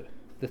to.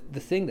 The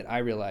thing that I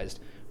realized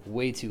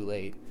way too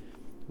late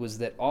was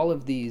that all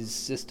of these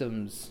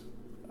systems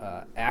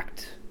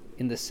act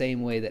in the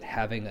same way that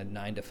having a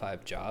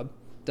 9-to-5 job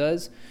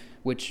does,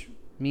 which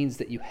means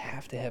that you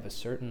have to have a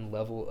certain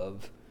level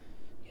of,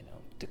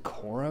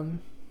 decorum,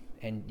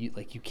 and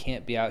you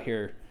can't be out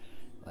here,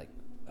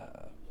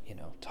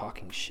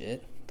 talking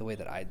shit the way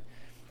that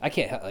I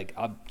can't, like,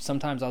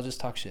 sometimes I'll just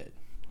talk shit,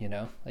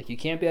 like, you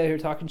can't be out here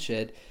talking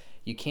shit.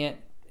 You can't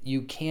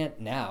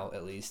now,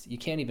 at least, you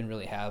can't even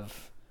really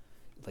have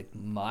like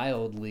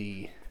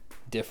mildly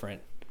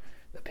different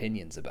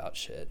opinions about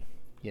shit,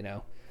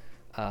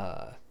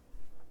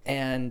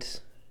 and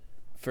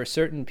for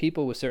certain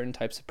people with certain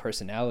types of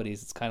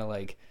personalities, it's kind of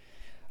like,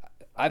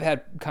 I've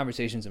had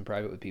conversations in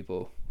private with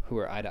people who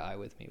are eye to eye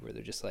with me where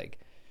they're just like,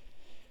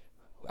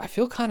 I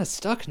feel kind of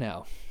stuck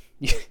now.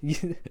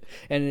 And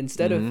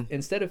instead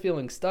of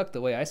feeling stuck,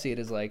 the way I see it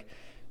is like,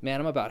 man,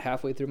 I'm about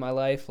halfway through my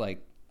life.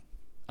 Like,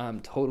 I'm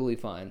totally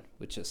fine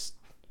with just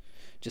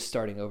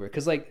starting over.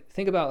 Cause like,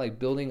 think about like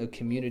building a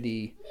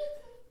community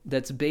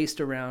that's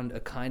based around a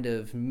kind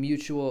of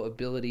mutual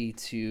ability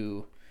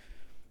to,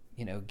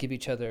 give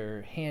each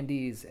other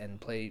handies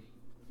and play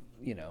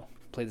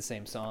the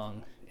same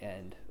song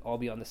and all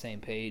be on the same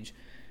page,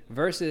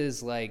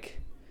 versus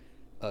like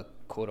a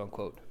quote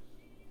unquote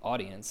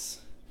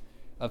audience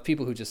of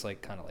people who just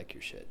like kind of like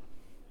your shit.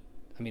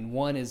 I mean,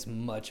 one is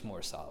much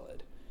more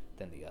solid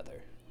than the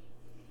other.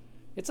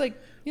 It's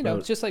like,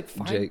 it's just like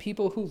find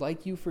people who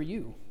like you for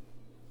you.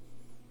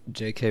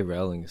 J.K.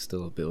 Rowling is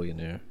still a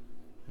billionaire.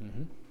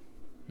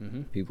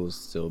 People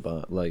still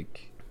buy,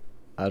 like,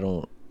 I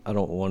don't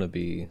want to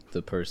be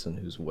the person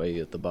who's way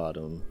at the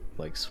bottom,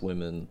 like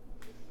swimming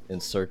in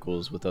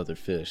circles with other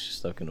fish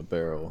stuck in a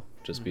barrel,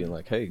 just being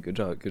like, hey, good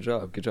job,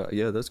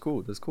 yeah, that's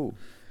cool.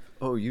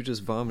 Oh, you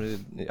just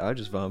vomited, I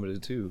just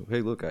vomited too,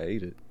 hey, look, I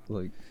ate it,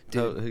 like,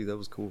 dude, hey, that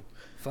was cool.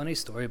 Funny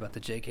story about the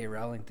J.K.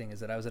 Rowling thing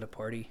is that I was at a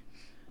party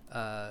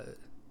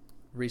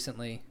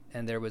recently,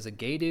 and there was a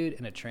gay dude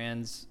and a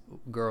trans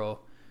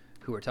girl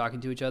who were talking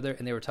to each other,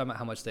 and they were talking about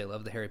how much they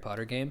love the Harry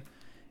Potter game.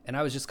 And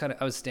I was just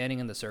I was standing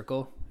in the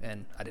circle,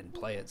 and I didn't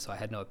play it, so I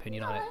had no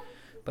opinion on it.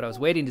 But I was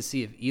waiting to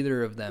see if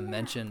either of them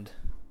mentioned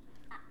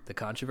the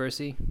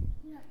controversy.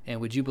 And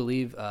would you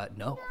believe,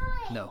 no.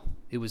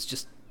 It was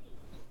just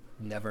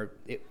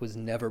it was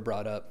never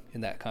brought up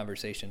in that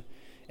conversation.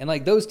 And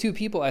like those two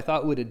people I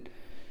thought would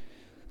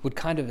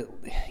kind of,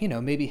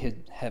 maybe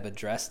have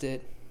addressed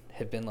it,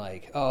 have been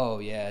like, oh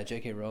yeah,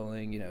 J.K.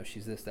 Rowling,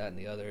 she's this, that, and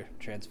the other,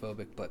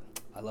 transphobic, but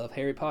I love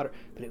Harry Potter.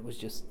 But it was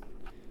just,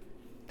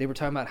 they were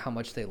talking about how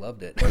much they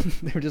loved it.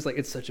 They were just like,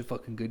 it's such a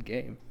fucking good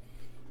game.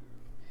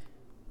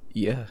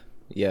 Yeah.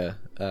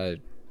 And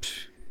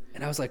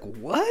I was like,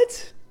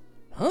 what?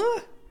 Huh?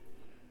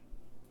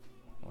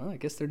 Well, I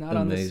guess they're not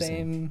on the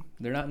same.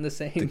 They're not in the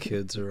same. The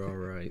kids are all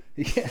right.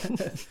 Yeah.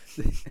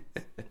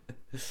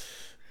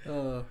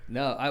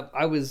 No,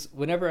 I was,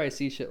 whenever I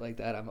see shit like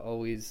that, I'm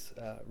always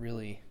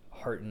really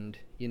heartened.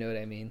 You know what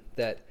I mean?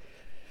 That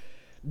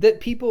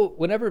people,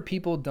 whenever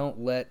people don't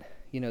let,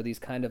 these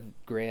kind of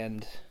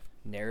grand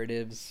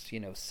narratives,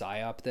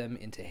 psyop them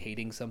into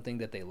hating something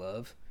that they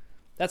love,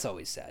 that's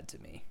always sad to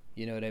me.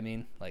 You know what I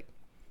mean? Like,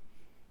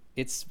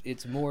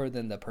 it's more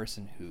than the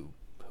person who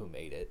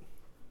made it.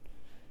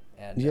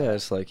 And yeah,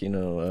 it's like,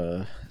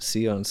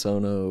 Sion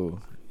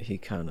Sono, he's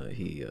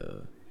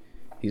a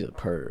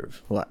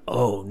perv. Like,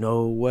 oh,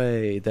 no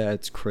way,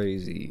 that's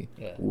crazy.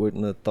 Yeah.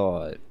 Wouldn't have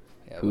thought.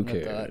 Yeah, who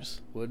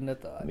cares? Wouldn't have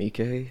thought. Mike,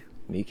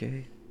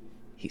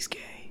 he's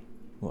gay.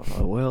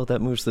 Well,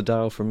 that moves the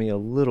dial for me a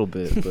little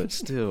bit, but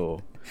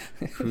still,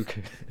 who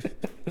cares? We're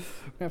gonna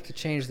have to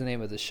change the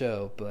name of the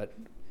show, but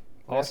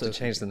also have to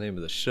change the name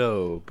of the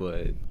show,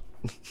 but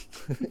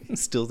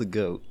still the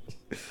GOAT.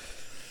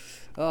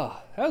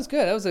 Oh, that was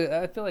good.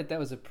 I feel like that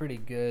was a pretty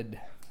good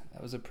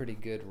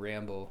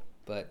ramble.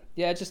 But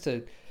yeah, just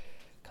to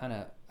kind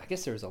of, I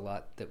guess there was a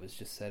lot that was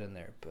just said in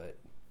there. But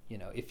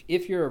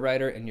if you're a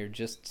writer and you're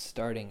just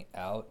starting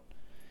out,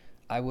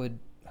 I would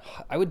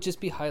just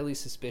be highly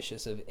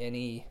suspicious of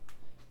any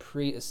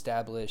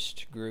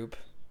pre-established group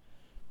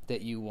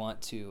that you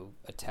want to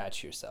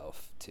attach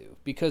yourself to,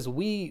 because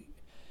we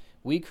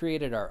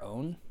created our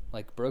own.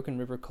 Like, Broken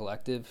River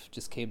Collective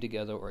just came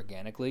together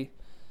organically.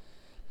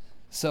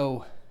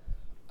 So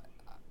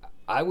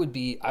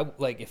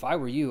if I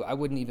were you, I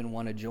wouldn't even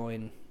want to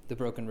join the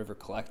Broken River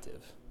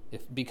Collective,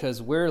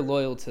 because we're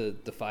loyal to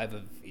the five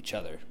of each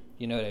other.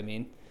 You know what I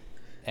mean?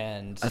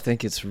 And I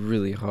think it's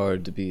really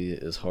hard to be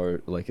as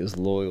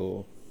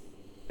loyal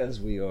as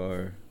we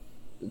are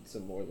to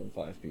more than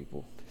 5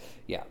 people.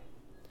 Yeah,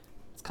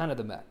 it's kind of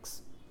the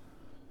max.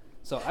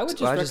 So I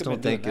just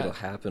don't think it'll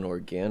happen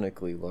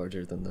organically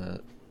larger than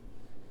that.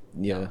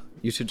 Yeah,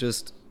 you should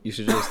just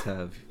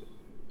have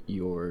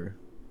your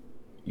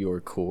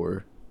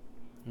core,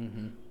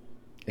 and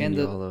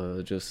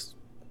y'all just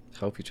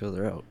help each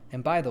other out.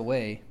 And by the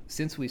way,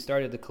 since we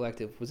started the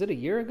collective, was it a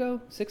year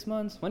ago? 6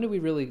 months? When did we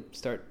really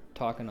start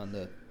talking on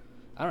the?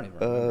 I don't even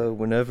remember.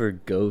 Whenever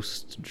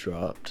Ghost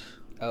dropped.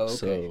 Oh, okay.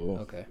 So,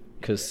 okay.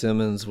 Because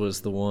Simmons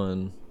was the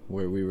one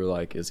where we were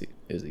like, is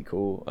he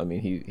cool? I mean,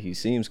 he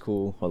seems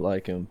cool. I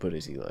like him, but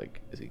is he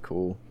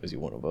cool? Is he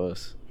one of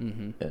us?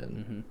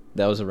 And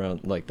that was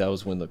that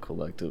was when the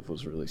collective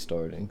was really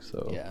starting.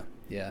 So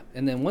yeah.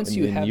 And then once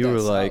you were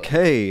like,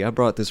 hey, I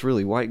brought this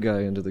really white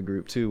guy into the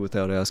group too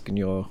without asking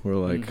y'all. We're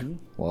like,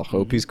 well, I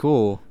hope he's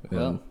cool. And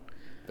well,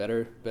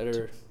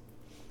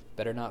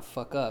 better not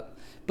fuck up.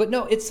 But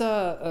no, it's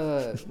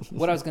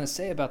what I was gonna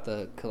say about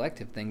the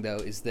collective thing though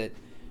is that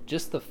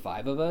just the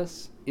 5 of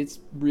us, it's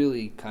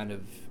really kind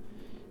of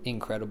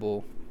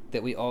incredible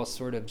that we all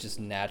sort of just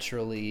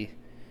naturally.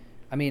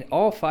 I mean,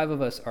 all 5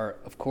 of us are,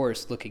 of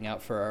course, looking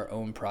out for our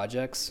own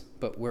projects,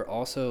 but we're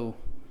also,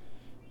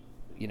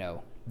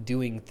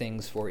 doing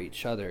things for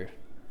each other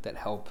that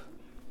help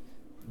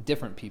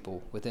different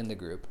people within the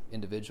group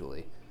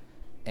individually.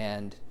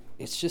 And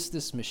it's just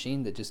this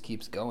machine that just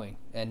keeps going.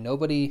 And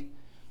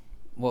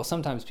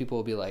sometimes people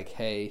will be like,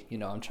 hey,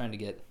 I'm trying to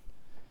get,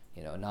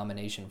 a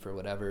nomination for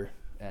whatever.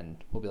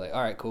 And we'll be like,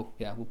 all right, cool.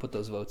 Yeah, we'll put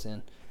those votes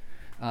in.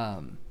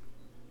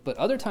 But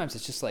other times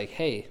it's just like,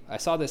 hey, I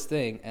saw this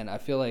thing and I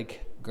feel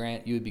like,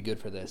 Grant, you would be good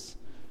for this.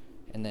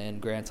 And then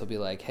Grant will be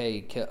like,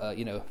 hey,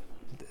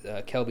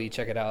 Kelby,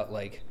 check it out.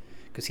 Like,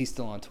 because he's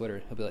still on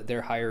Twitter. He'll be like,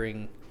 they're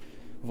hiring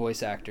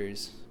voice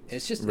actors.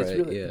 It's just, right,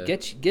 it's really,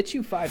 get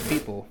you 5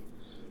 people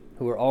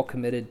who are all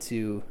committed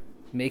to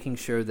making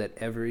sure that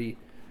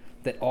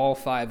all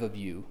 5 of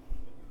you,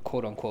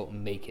 quote unquote,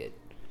 make it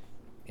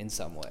in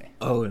some way.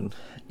 Oh,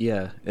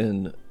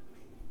 and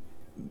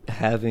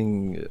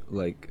having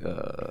like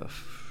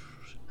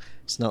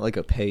it's not like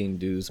a paying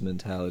dues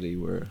mentality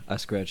where I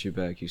scratch your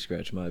back, you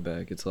scratch my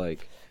back. It's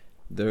like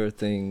there are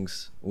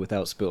things,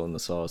 without spilling the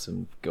sauce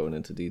and going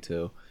into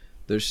detail,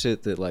 there's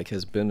shit that like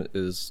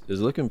is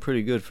looking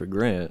pretty good for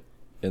Grant,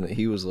 and that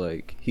he was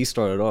like, he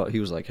started off, he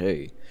was like,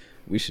 hey,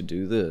 we should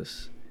do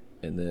this,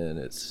 and then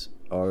it's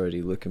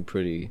already looking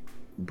pretty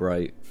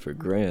bright for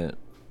Grant,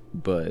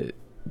 but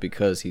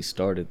because he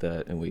started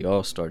that and we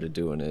all started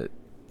doing it,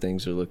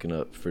 things are looking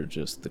up for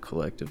just the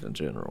collective in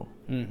general.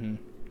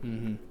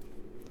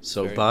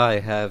 So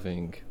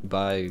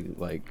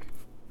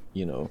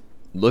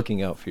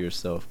looking out for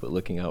yourself, but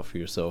looking out for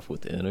yourself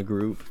within a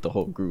group, the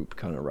whole group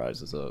kind of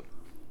rises up.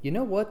 You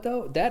know what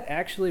though? That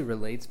actually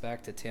relates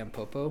back to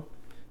Tampopo,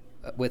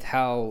 with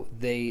how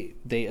they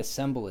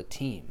assemble a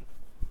team.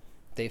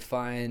 They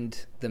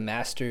find the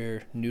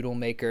master noodle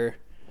maker.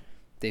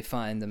 They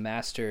find the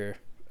master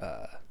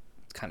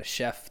kind of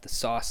chef, the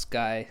sauce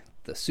guy,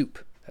 the soup.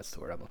 That's the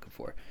word I'm looking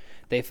for.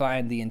 They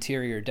find the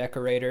interior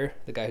decorator,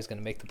 the guy who's going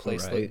to make the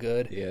place look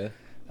good. Yeah.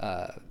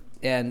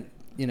 And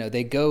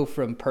they go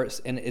from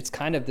and it's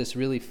kind of this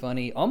really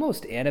funny,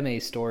 almost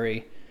anime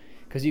story,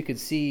 because you could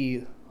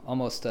see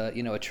almost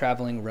a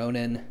traveling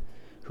Ronin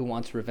who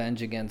wants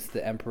revenge against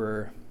the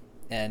emperor,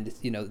 and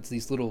it's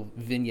these little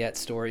vignette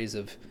stories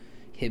of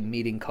him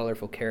meeting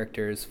colorful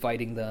characters,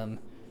 fighting them,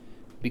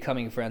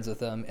 becoming friends with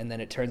them, and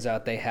then it turns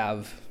out they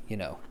have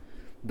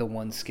the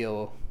one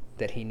skill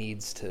that he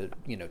needs to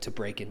to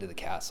break into the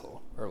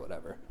castle or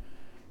whatever.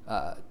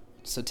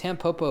 So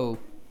Tampopo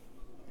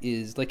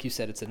is, like you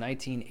said, it's a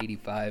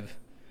 1985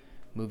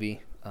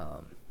 movie.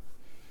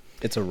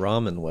 It's a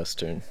ramen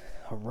western.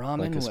 A ramen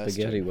like a western.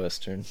 spaghetti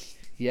western.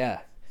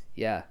 Yeah.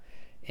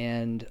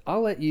 And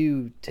I'll let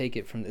you take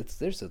it from.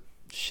 There's a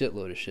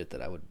shitload of shit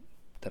that I want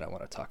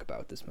to talk about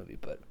with this movie,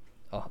 but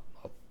I'll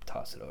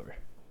toss it over.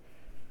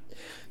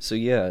 So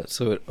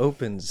it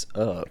opens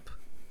up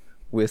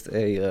with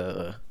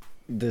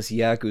this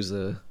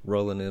Yakuza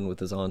rolling in with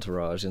his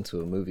entourage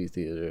into a movie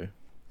theater,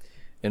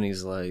 and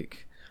he's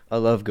like, I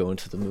love going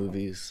to the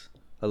movies.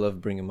 I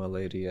love bringing my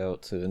lady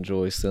out to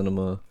enjoy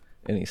cinema.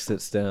 And he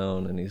sits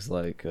down and he's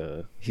like,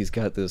 he's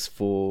got this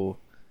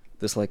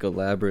like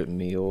elaborate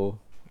meal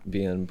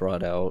being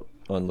brought out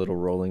on little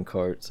rolling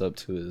carts up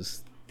to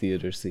his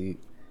theater seat.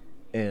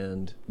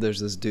 And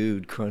there's this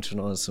dude crunching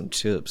on some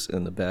chips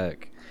in the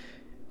back.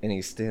 And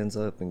he stands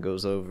up and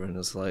goes over and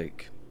is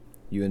like,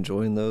 you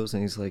enjoying those?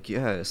 And he's like,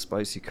 yeah,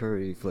 spicy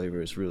curry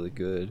flavor is really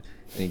good.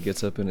 And he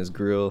gets up in his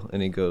grill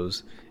and he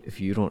goes,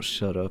 if you don't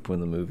shut up when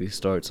the movie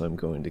starts, I'm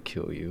going to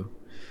kill you.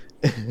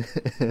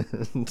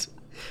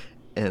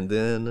 And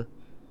then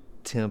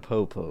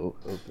Tampopo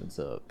opens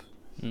up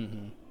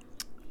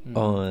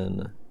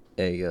on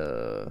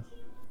a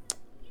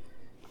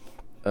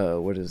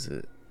what is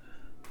it?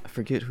 I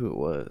forget who it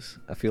was.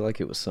 I feel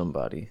like it was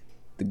somebody.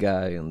 The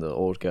guy and the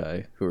old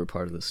guy who were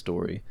part of the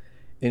story.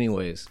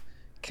 Anyways,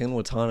 Ken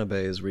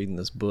Watanabe is reading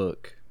this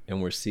book,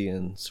 and we're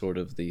seeing sort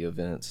of the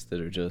events that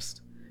are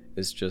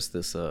it's just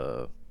this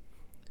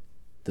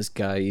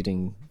guy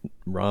eating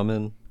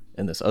ramen,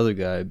 and this other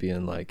guy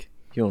being like,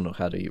 you don't know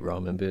how to eat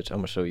ramen, bitch. I'm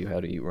gonna show you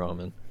how to eat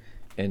ramen.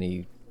 And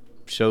he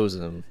shows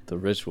him the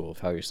ritual of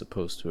how you're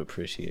supposed to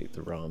appreciate the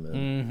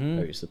ramen,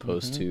 how you're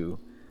supposed to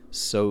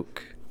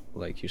soak,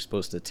 like you're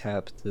supposed to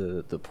tap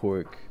the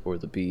pork or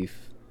the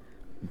beef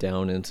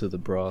down into the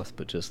broth,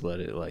 but just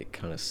let it like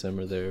kind of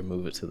simmer there,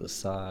 move it to the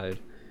side.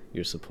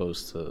 You're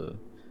supposed to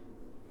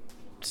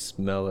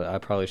smell it. I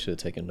probably should have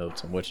taken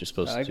notes on what you're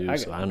supposed to do,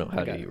 so I know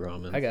how to eat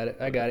ramen. I got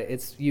it.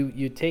 It's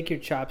you take your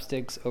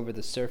chopsticks over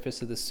the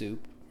surface of the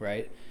soup,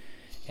 right?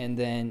 And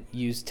then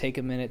you take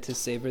a minute to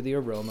savor the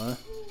aroma.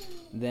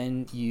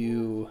 Then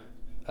you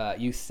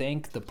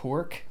thank the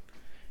pork.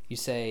 You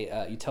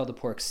say, you tell the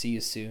pork, see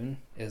you soon,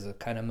 as a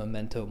kind of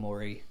memento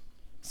mori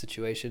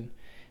situation.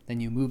 Then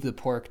you move the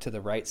pork to the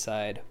right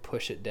side,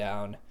 push it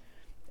down,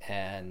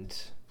 and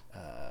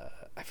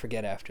I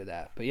forget after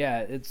that. But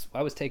yeah,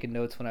 I was taking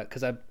notes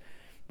because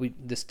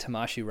this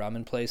Tamashi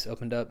ramen place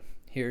opened up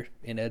here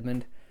in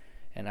Edmond,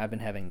 and I've been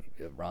having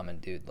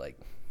ramen, dude, like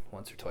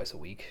once or twice a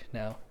week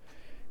now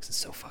because it's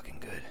so fucking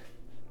good.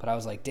 But I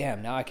was like,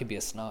 damn, now I could be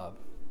a snob.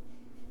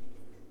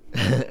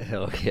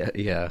 Hell yeah,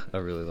 yeah. I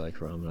really like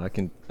ramen.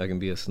 I can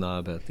be a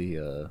snob at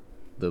the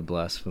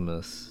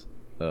blasphemous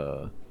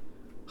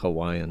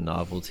Hawaiian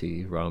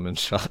novelty ramen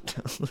shop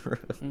down the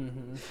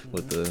road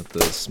with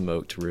the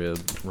smoked rib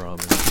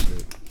ramen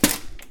shit.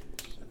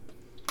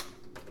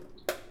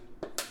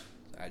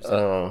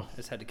 I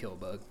just had to kill a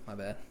bug. My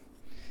bad.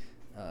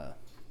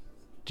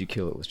 Did you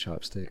kill it with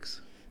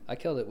chopsticks? I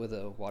killed it with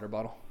a water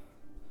bottle.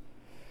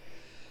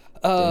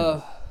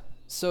 Damn.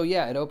 So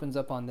yeah, it opens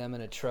up on them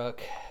in a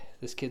truck.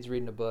 This kid's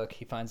reading a book.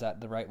 He finds out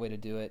the right way to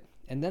do it.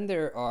 And then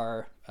there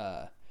are...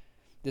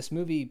 this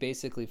movie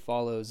basically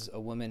follows a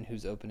woman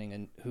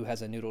who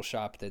has a noodle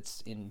shop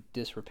that's in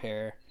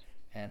disrepair,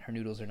 and her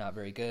noodles are not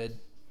very good.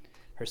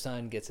 Her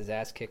son gets his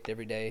ass kicked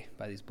every day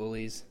by these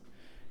bullies.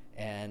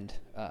 And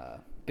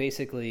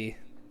basically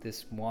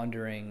this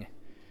wandering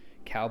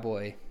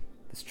cowboy,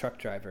 this truck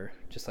driver,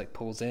 just like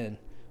pulls in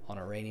on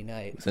a rainy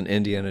night. With an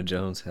Indiana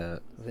Jones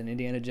hat.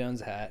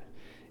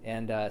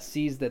 And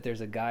sees that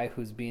there's a guy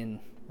who's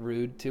being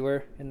rude to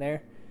her in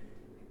there,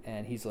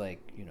 and he's like,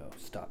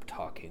 stop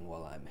talking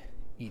while I'm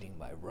eating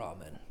my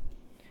ramen.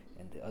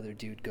 And the other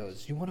dude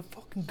goes, you want to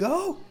fucking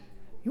go?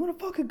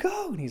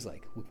 And he's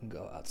like, we can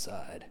go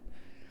outside.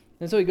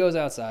 And so he goes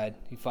outside,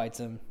 he fights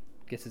him,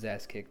 gets his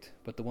ass kicked,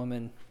 but the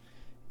woman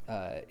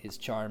is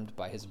charmed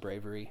by his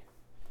bravery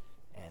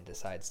and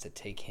decides to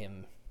take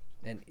him,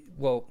 and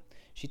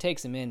she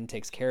takes him in and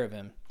takes care of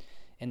him,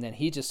 and then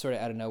he just sort of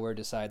out of nowhere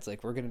decides,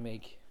 like, we're gonna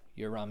make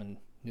your ramen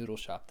noodle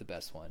shop the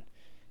best one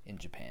in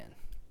Japan.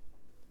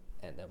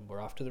 And then we're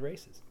off to the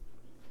races.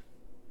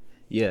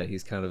 Yeah,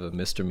 he's kind of a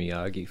Mr.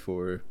 Miyagi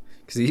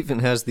because he even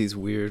has these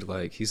weird,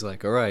 like, he's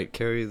like, all right,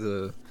 carry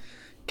the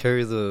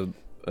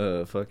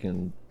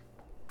fucking,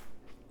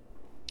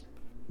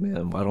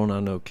 man, why don't I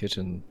know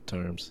kitchen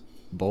terms?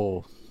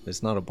 Bowl.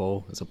 It's not a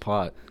bowl, it's a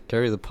pot.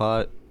 Carry the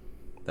pot,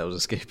 that was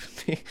escaping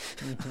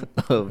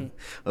me,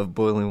 of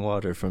boiling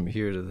water from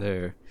here to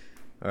there.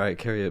 All right,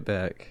 carry it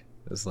back.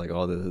 It's like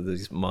all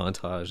these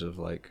montage of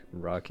like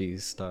Rocky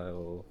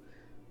style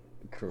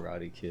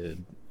Karate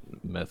Kid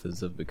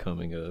methods of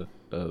becoming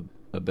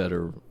a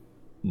better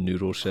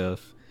noodle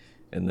chef,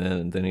 and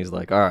then he's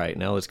like, all right,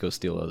 now let's go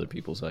steal other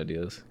people's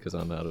ideas because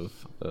I'm out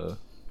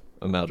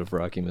of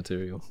Rocky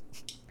material.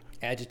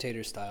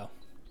 Agitator style.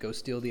 Go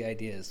steal the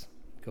ideas.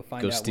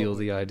 Go steal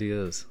the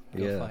ideas.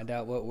 Go find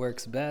out what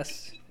works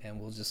best, and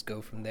we'll just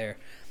go from there.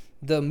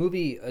 The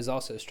movie is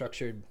also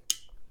structured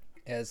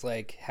as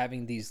like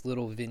having these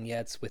little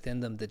vignettes within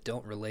them that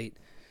don't relate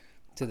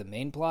to the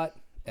main plot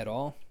at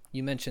all.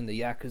 You mentioned the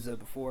Yakuza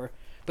before,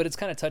 but it's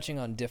kind of touching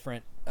on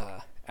different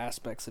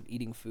aspects of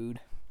eating food.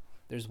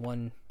 There's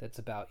one that's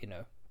about,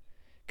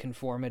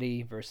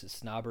 conformity versus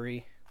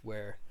snobbery,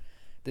 where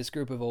this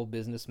group of old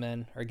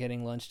businessmen are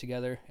getting lunch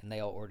together and they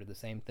all order the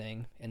same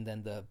thing, and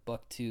then the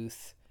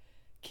bucktooth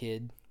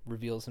kid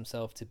reveals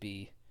himself to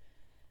be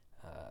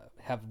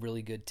have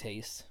really good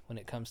taste when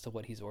it comes to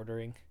what he's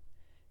ordering,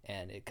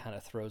 and it kind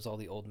of throws all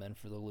the old men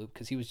for the loop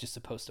because he was just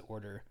supposed to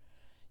order,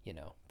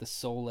 the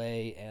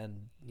Soleil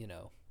and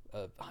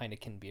a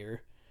Heineken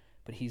beer,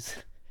 but he's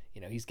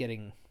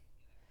getting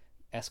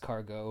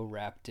escargot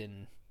wrapped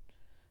in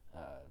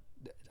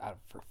I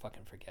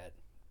fucking forget,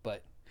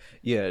 but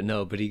yeah,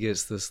 no, but he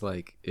gets this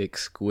like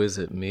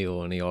exquisite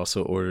meal, and he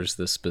also orders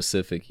this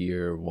specific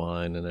year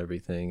wine and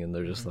everything, and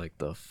they're just like,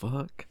 the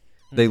fuck.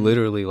 They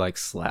literally like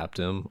slapped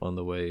him on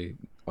the way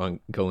on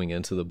going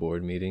into the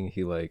board meeting.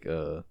 He like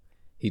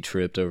he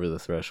tripped over the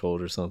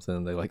threshold or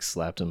something. They like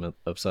slapped him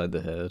upside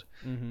the head,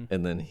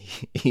 and then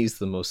he's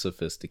the most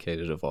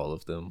sophisticated of all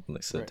of them when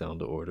they sit down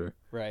to order.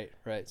 Right.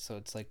 So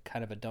it's like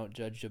kind of a don't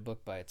judge a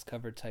book by its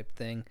cover type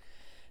thing.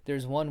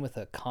 There's one with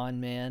a con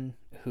man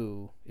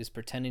who is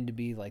pretending to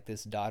be like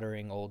this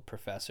doddering old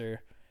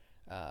professor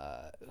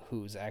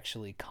who's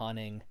actually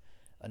conning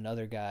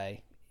another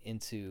guy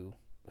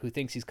who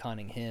thinks he's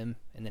conning him,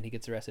 and then he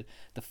gets arrested.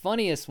 The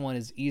funniest one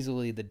is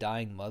easily the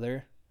dying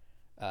mother,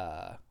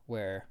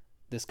 where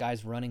this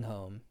guy's running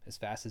home as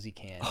fast as he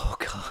can. Oh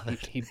God!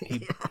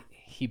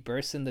 He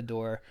bursts in the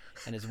door,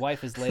 and his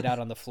wife is laid out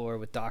on the floor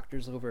with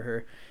doctors over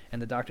her,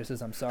 and the doctor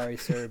says, "I'm sorry,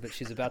 sir, but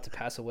she's about to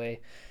pass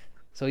away."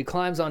 So he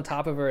climbs on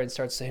top of her and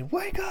starts saying,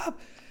 "Wake up!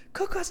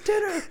 Cook us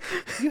dinner!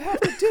 You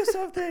have to do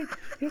something!"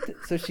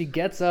 So she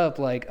gets up,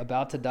 like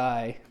about to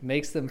die,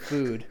 makes them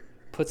food,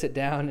 puts it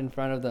down in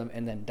front of them,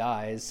 and then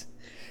dies.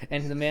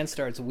 And the man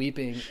starts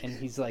weeping, and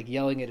he's like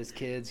yelling at his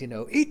kids,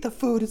 "Eat the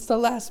food! It's the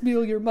last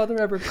meal your mother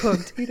ever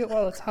cooked. Eat it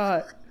while it's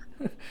hot."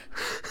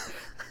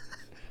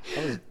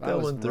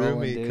 That one threw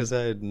me because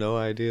I had no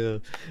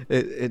idea.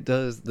 It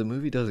does. The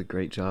movie does a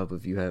great job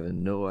of you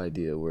having no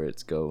idea where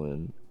it's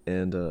going,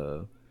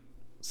 and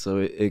so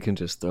it can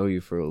just throw you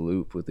for a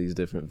loop with these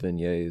different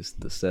vignettes.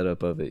 The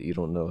setup of it, you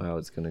don't know how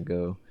it's gonna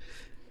go,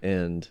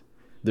 and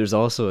There's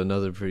also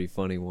another pretty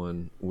funny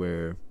one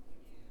where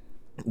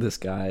this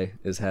guy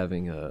is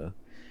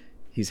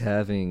he's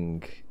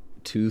having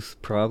tooth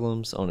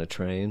problems on a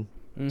train.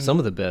 Some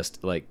of the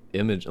best some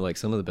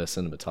of the best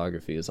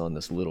cinematography is on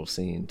this little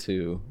scene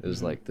too. It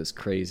was like this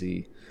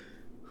crazy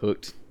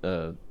hooked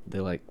they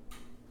like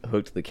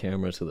hooked the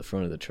camera to the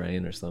front of the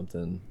train or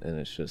something, and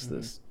it's just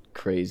this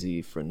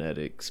crazy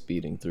frenetic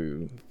speeding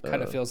through.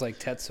 Kind of feels like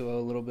Tetsuo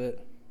a little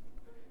bit.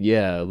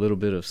 Yeah, a little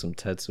bit of some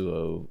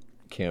Tetsuo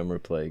camera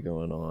play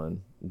going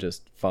on,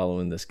 just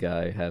following this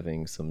guy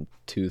having some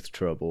tooth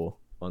trouble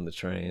on the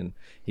train.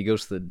 He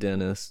goes to the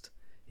dentist,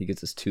 he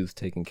gets his tooth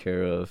taken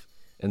care of,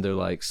 and they're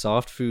like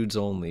soft foods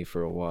only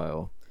for a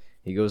while.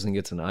 He goes and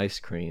gets an ice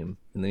cream,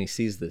 and then he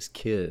sees this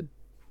kid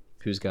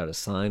who's got a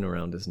sign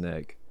around his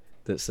neck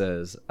that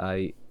says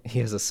he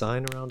has a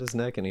sign around his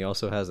neck, and he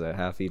also has a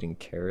half-eaten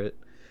carrot,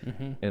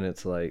 and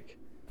it's like,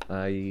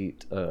 I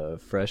eat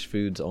fresh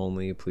foods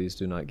only, please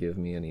do not give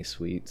me any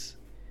sweets.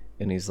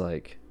 And he's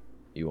like,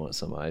 you want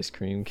some ice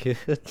cream, kid?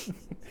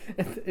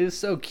 It's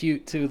so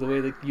cute too, the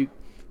way that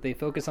they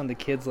focus on the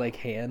kid's like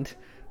hand,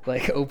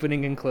 like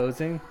opening and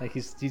closing, like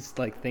he's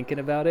like thinking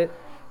about it.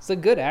 It's a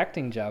good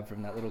acting job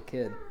from that little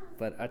kid.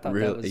 But I thought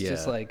that was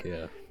just like,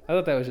 I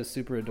thought that was just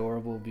super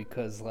adorable,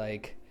 because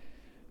like,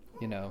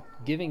 you know,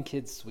 giving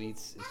kids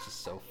sweets is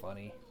just so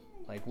funny.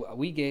 Like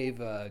we gave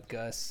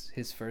Gus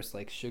his first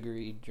like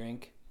sugary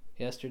drink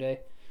yesterday,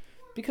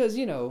 because,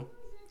 you know,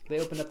 they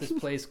opened up this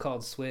place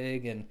called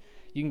Swig, and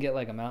you can get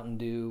like a Mountain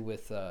Dew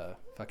with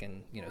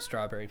fucking, you know,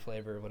 strawberry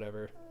flavor or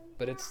whatever,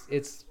 but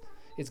it's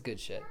good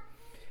shit.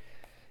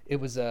 It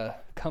was a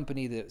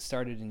company that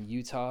started in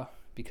Utah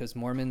because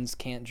Mormons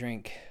can't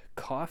drink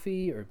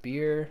coffee or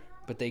beer,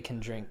 but they can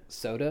drink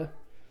soda.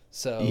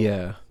 So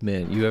yeah,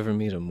 man, you ever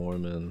meet a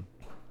Mormon,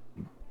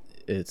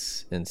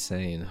 it's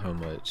insane how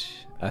much.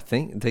 I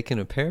think they can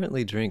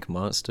apparently drink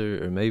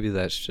Monster, or maybe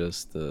that's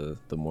just the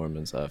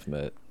Mormons I've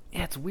met.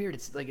 Yeah, it's weird.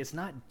 It's like it's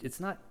not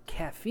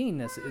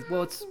caffeine.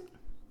 Well,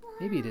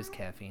 maybe it is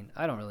caffeine.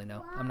 I don't really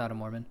know. I'm not a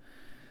Mormon,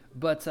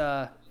 but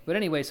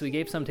anyway, so we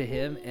gave some to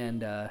him,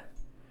 and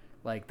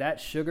like that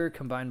sugar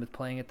combined with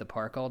playing at the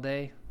park all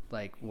day,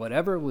 like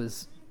whatever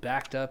was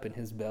backed up in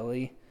his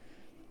belly,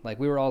 like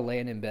we were all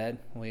laying in bed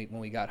when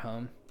we got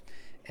home,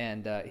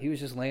 and he was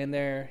just laying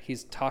there.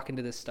 He's talking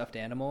to this stuffed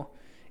animal,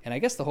 and I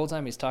guess the whole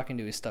time he's talking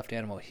to his stuffed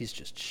animal, he's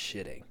just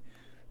shitting.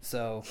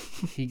 So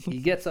he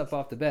gets up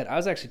off the bed. I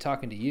was actually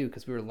talking to you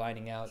because we were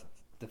lining out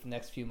the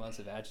next few months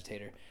of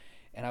Agitator,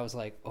 and I was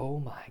like, oh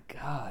my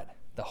God,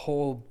 the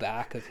whole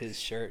back of his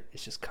shirt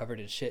is just covered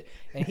in shit.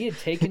 And he had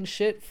taken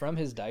shit from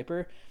his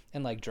diaper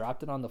and like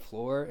dropped it on the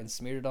floor and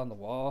smeared it on the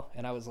wall.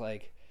 And I was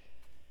like,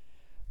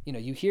 you know,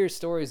 you hear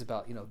stories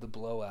about, you know, the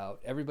blowout.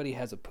 Everybody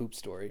has a poop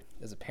story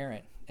as a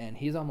parent, and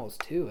he's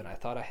almost 2, and I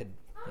thought I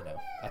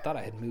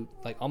had moved,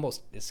 like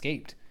almost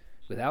escaped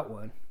without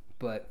one,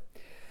 but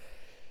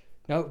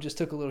no, just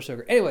took a little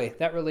sugar. Anyway,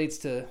 that relates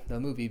to the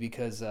movie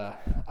because, I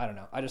don't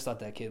know. I just thought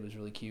that kid was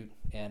really cute.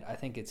 And I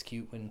think it's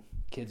cute when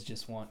kids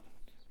just want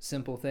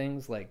simple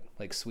things like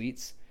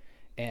sweets.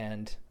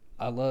 And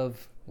I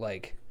love,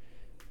 like,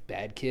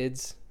 bad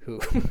kids who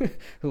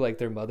like,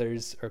 their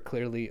mothers are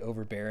clearly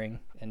overbearing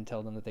and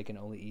tell them that they can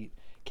only eat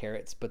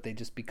carrots. But they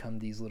just become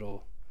these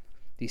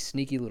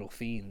sneaky little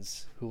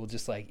fiends who will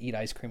just, like, eat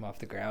ice cream off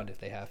the ground if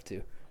they have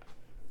to.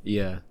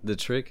 Yeah, the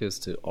trick is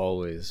to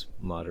always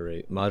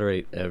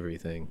moderate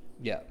everything.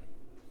 Yeah.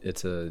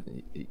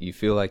 You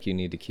feel like you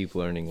need to keep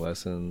learning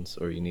lessons,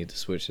 or you need to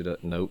switch it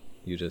up. Nope,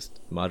 you just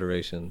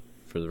moderation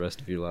for the rest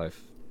of your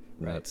life.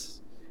 Right.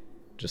 That's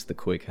just the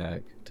quick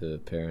hack to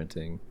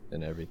parenting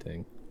and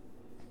everything.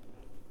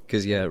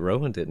 Because yeah,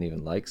 Rowan didn't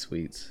even like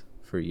sweets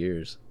for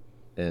years,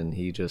 and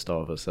he just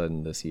all of a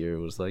sudden this year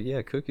was like,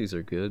 yeah, cookies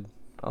are good,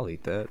 I'll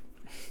eat that.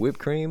 Whipped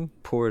cream,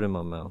 pour it in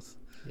my mouth.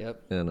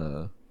 Yep.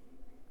 And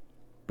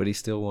but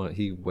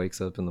he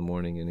wakes up in the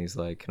morning and he's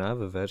like, can I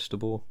have a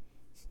vegetable?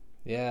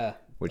 Yeah.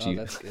 Which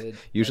that's good.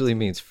 usually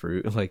means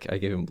fruit. Like, I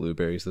gave him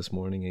blueberries this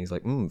morning and he's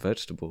like,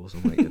 vegetables.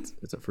 I'm like,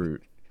 it's a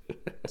fruit.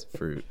 It's a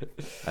fruit.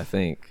 I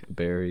think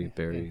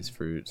berries,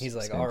 fruits. He's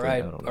like, all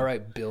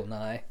right, Bill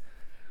Nye.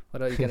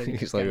 What else you got?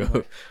 He's got like,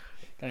 got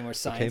any more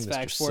science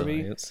facts for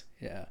Science.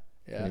 me? Yeah.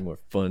 Any more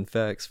fun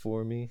facts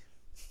for me?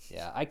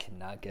 Yeah, I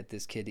cannot get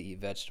this kid to eat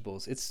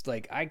vegetables. It's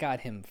like I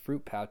got him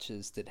fruit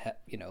pouches that have,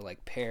 you know,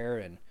 like pear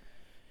and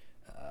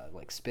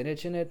like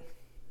spinach in it,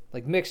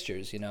 like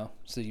mixtures, you know.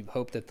 So you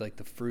hope that like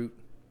the fruit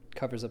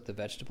covers up the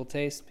vegetable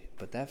taste,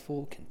 but that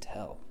fool can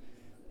tell.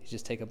 He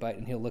just take a bite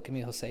and he'll look at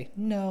me. He'll say,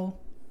 "No,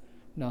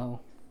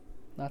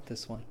 not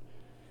this one."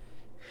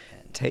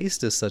 And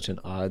taste is such an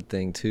odd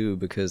thing too,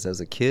 because as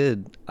a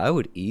kid, I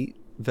would eat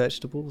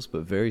vegetables,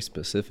 but very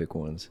specific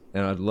ones,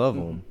 and I'd love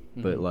them.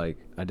 But like,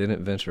 I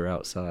didn't venture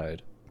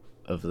outside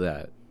of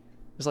that.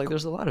 It's like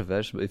there's a lot of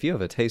vegetables. If you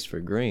have a taste for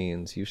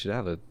greens,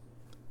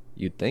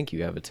 you'd think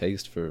you have a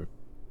taste for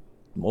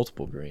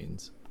multiple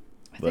greens.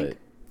 I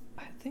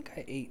think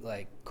I ate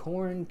like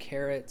corn,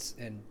 carrots,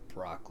 and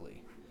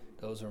broccoli.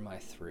 Those were my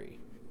 3.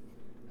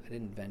 I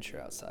didn't venture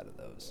outside of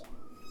those.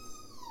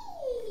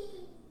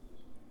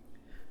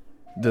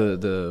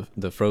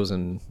 The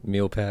frozen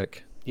meal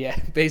pack. Yeah,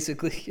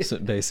 basically. So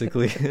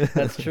basically.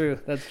 That's true.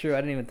 That's true. I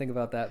didn't even think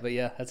about that, but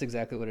yeah, that's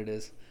exactly what it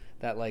is.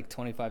 That like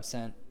 25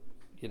 cent,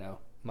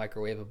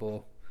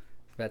 microwavable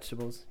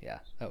vegetables. Yeah,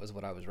 that was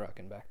what I was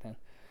rocking back then.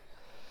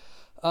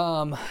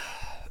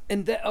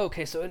 And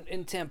okay, so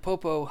in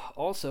Tampopo,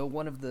 also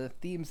one of the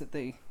themes that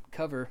they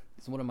cover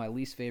is one of my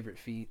least favorite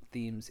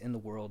themes in the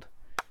world,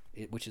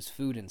 which is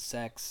food and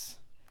sex.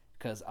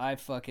 Because I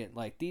fucking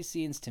like these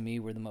scenes to me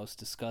were the most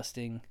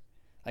disgusting.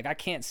 Like I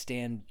can't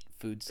stand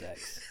food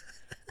sex.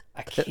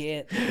 I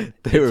can't.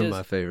 They were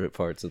my favorite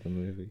parts of the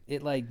movie.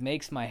 It like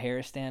makes my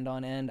hair stand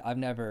on end. I've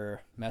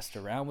never messed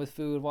around with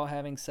food while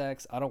having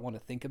sex. I don't want to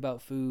think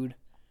about food.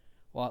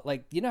 Well,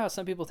 like you know how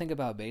some people think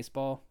about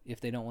baseball if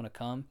they don't want to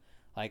come.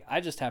 Like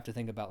I just have to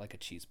think about like a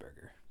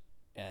cheeseburger,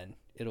 and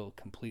it'll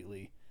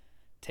completely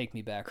take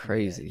me back.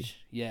 Crazy.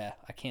 Yeah,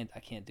 I can't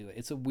do it.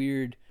 It's a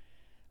weird,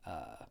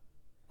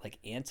 like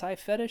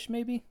anti-fetish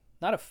maybe.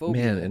 Not a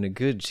phobia. Man, and a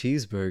good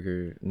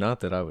cheeseburger, not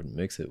that I would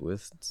mix it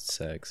with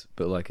sex,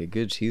 but like a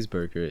good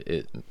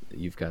cheeseburger,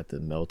 you've got the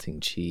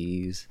melting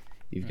cheese,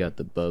 you've got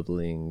the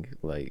bubbling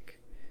like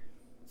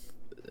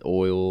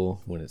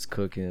oil when it's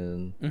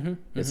cooking.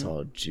 It's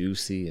all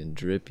juicy and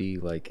drippy.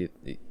 Like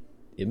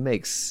it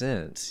makes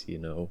sense,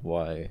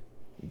 why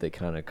they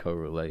kind of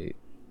correlate.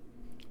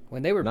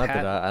 When they were not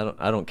that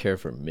I don't care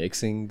for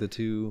mixing the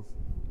two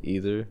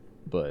either,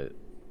 but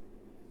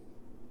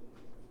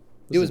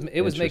it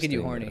was making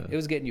you horny. It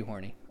was getting you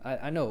horny.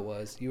 I know it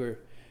was. You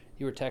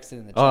were texting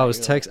in the chat. Oh, I was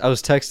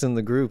texting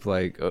the group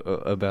like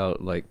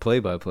about like play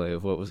by play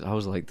of what was. I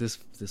was like, this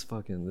is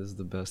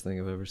the best thing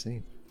I've ever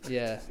seen.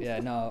 Yeah.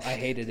 No, I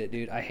hated it,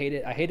 dude. I hate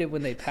it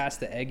when they passed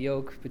the egg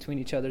yolk between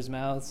each other's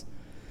mouths.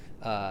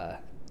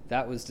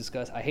 That was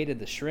disgusting. I hated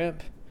the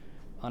shrimp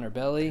on her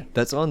belly.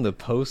 That's on the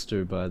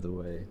poster, by the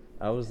way.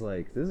 I was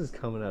like, this is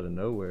coming out of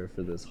nowhere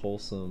for this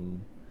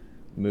wholesome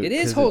movie. It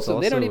is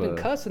wholesome. They don't even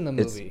cuss in the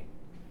movie.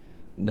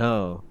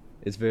 No,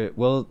 it's very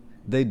well.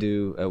 They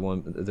do at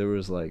one. There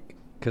was like,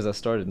 because I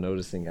started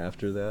noticing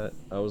after that.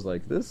 I was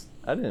like, this.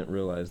 I didn't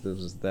realize this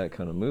was that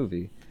kind of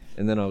movie,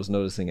 and then I was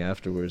noticing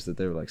afterwards that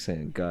they were like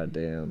saying "God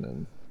damn"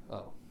 and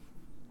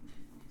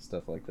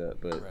stuff like that.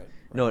 But right.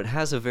 No, it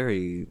has a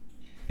very.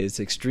 It's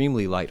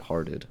extremely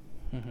lighthearted.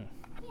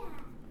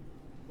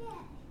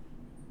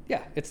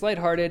 Yeah, it's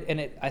lighthearted,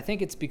 and I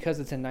think it's because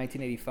it's in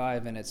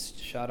 1985 and it's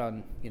shot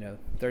on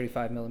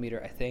 35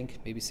 millimeter. I think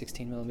maybe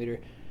 16 millimeter.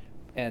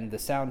 And the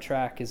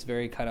soundtrack is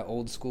very kind of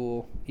old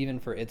school, even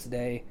for its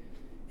day.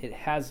 It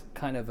has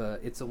kind of a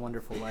It's a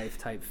Wonderful Life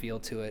type feel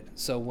to it.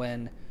 So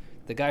when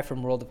the guy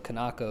from World of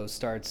Kanako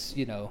starts,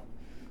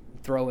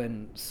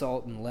 throwing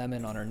salt and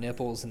lemon on her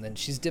nipples, and then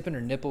she's dipping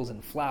her nipples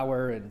in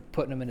flour and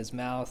putting them in his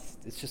mouth,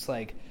 it's just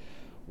like,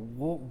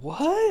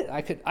 what?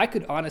 I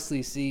could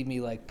honestly see me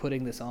like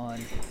putting this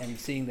on and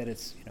seeing that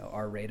it's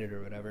R-rated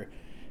or whatever,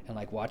 and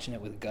like watching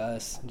it with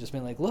Gus and just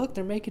being like, look,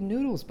 they're making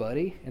noodles,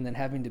 buddy, and then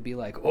having to be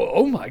like,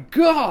 oh my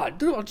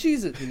god, oh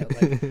Jesus,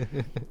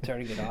 like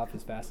turning it off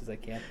as fast as I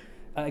can.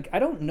 Like I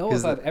don't know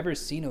if I've ever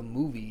seen a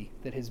movie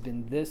that has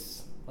been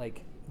this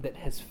like that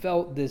has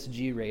felt this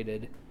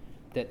G-rated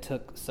that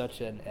took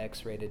such an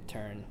X-rated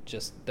turn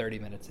just 30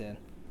 minutes in.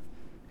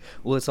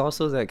 Well, it's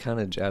also that kind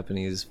of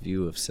Japanese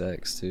view of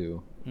sex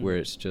too, where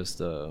it's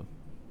just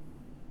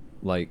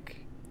like,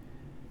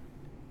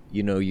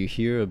 you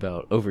hear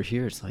about over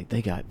here. It's like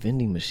they got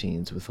vending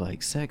machines with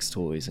like sex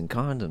toys and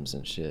condoms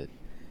and shit,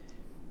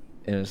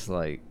 and it's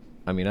like,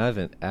 I mean, I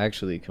haven't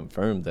actually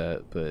confirmed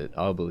that, but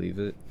I'll believe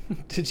it.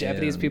 The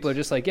Japanese people are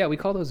just like, yeah, we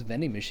call those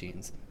vending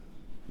machines.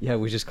 Yeah,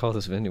 we just call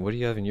this vending. What do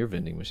you have in your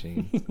vending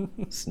machine?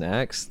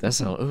 Snacks? That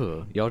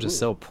sounds. Y'all just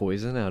sell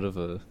poison out of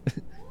a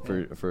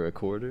for a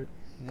quarter?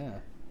 Yeah.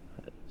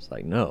 It's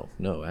like no.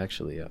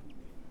 Actually, I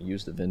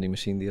used a vending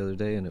machine the other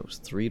day and it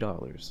was $3. I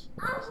was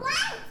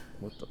like,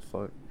 what the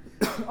fuck?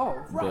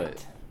 Oh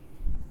right.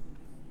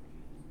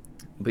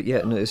 But yeah,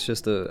 no, it's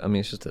just a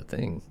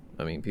thing.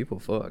 I mean, people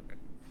fuck.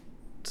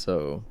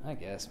 So. I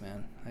guess,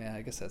 man. Yeah,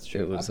 I guess that's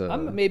true. It was.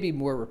 I'm maybe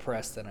more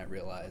repressed than I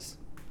realize.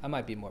 I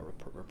might be more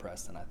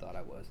repressed than I thought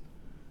I was.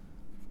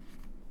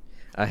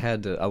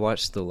 I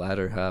watched the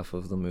latter half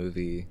of the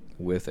movie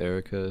with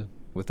Erica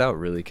without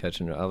really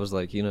catching her. I was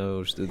like,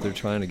 they're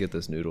trying to get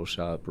this noodle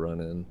shop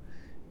running,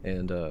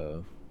 and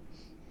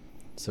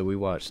so we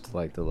watched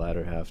like the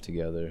latter half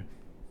together,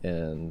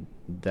 and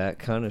that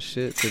kind of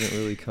shit didn't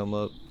really come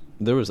up.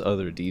 There was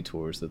other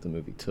detours that the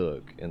movie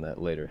took in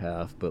that later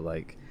half, but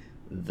like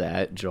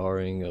that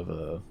jarring of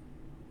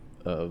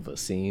a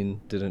scene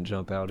didn't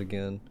jump out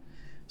again.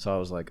 So I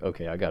was like,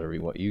 okay, I gotta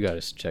rewind. You gotta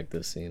check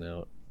this scene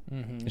out.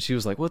 And she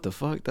was like, what the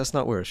fuck? That's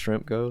not where a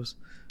shrimp goes.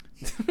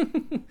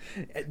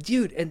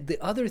 Dude, and the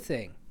other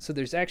thing, so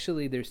there's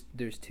actually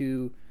there's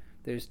two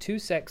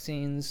sex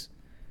scenes,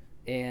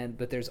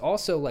 but there's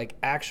also like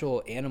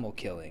actual animal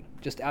killing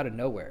just out of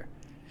nowhere.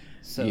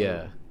 So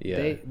yeah.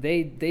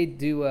 They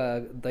do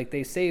like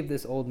they save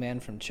this old man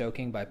from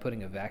choking by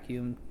putting a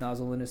vacuum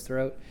nozzle in his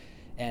throat,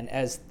 and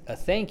as a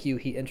thank you,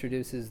 he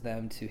introduces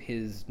them to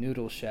his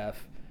noodle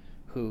chef,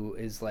 who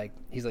is like,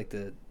 he's like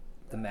the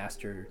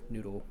master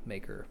noodle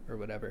maker or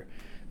whatever.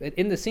 But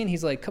in the scene,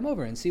 he's like, come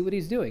over and see what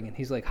he's doing. And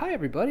he's like, hi,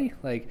 everybody.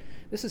 Like,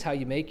 this is how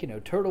you make,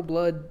 turtle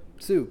blood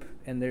soup.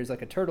 And there's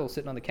like a turtle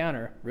sitting on the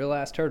counter, real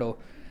ass turtle.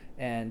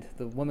 And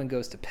the woman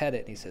goes to pet it,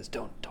 and he says,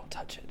 don't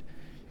touch it.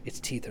 Its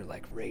teeth are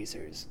like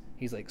razors.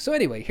 He's like, so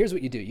anyway, here's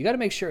what you do. You got to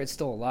make sure it's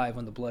still alive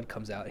when the blood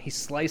comes out. He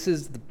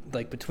slices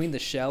between the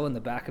shell and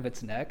the back of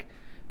its neck,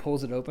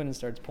 pulls it open, and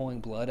starts pouring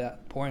blood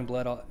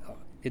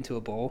into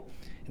a bowl.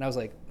 And I was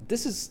like,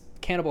 this is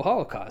Cannibal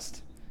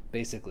Holocaust,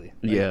 basically.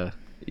 Right?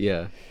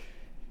 Yeah.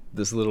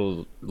 This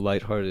little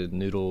lighthearted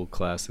noodle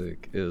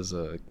classic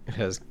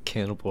has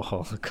Cannibal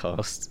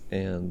Holocaust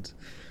and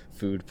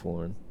food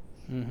porn.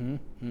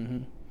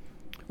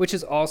 Which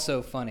is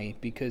also funny,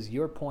 because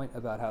your point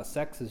about how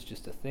sex is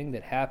just a thing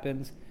that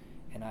happens,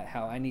 and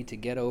how I need to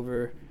get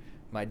over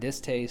my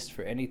distaste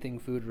for anything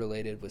food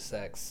related with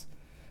sex,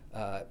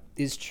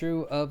 is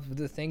true of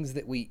the things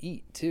that we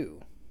eat too,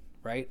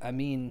 right? I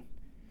mean,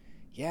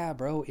 yeah,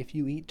 bro, if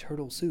you eat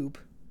turtle soup,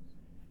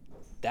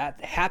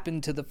 that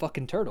happened to the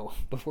fucking turtle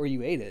before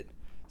you ate it.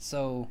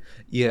 So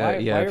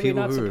why are we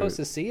not supposed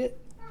to see it?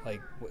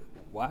 Like,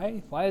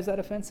 why? Why is that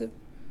offensive?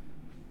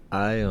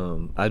 I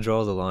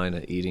draw the line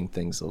at eating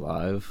things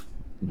alive,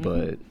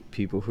 but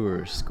people who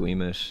are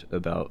squeamish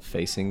about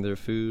facing their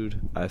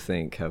food, I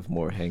think, have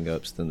more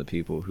hang-ups than the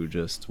people who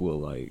just will,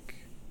 like,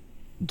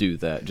 do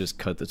that. Just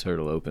cut the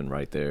turtle open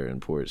right there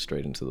and pour it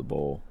straight into the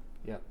bowl.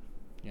 Yeah.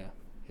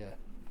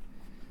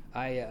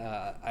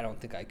 I don't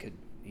think I could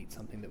eat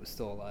something that was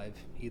still alive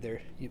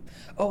either.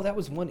 That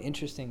was one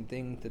interesting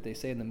thing that they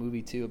say in the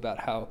movie too, about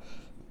how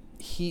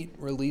heat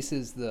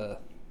releases the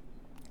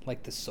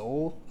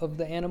soul of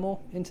the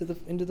animal into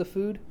the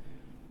food.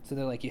 So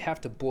they're like, you have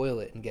to boil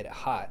it and get it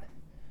hot,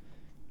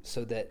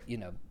 so that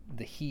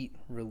the heat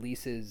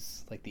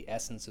releases like the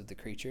essence of the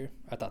creature.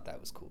 I thought that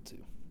was cool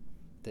too.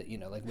 That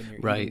like when you're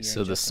right, eating,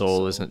 so the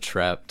soul isn't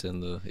trapped in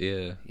the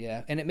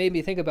yeah. And it made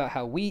me think about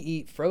how we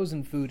eat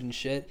frozen food and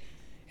shit,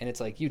 and it's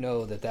like,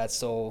 that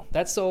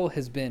soul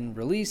has been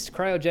released,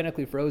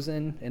 cryogenically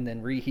frozen, and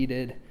then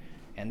reheated,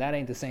 and that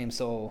ain't the same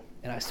soul.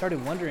 And I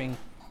started wondering,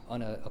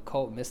 on a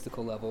occult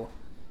mystical level,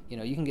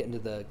 you can get into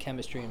the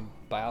chemistry and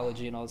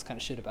biology and all this kind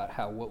of shit about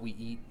how what we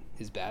eat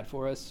is bad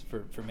for us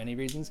for many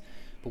reasons.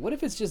 But what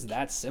if it's just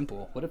that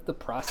simple? What if the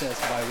process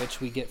by which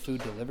we get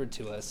food delivered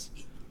to us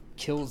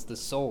kills the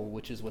soul,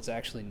 which is what's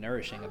actually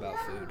nourishing about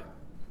food?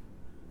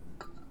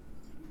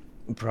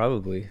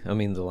 Probably. I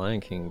mean, The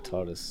Lion King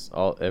taught us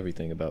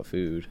everything about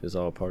food is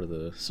all part of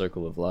the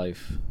circle of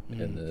life,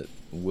 and that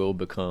will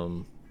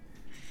become.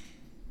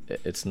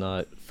 It's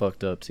not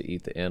fucked up to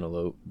eat the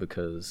antelope,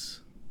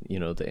 because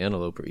the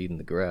antelope are eating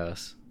the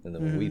grass, and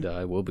then when we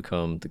die, we'll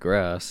become the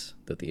grass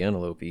that the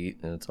antelope eat,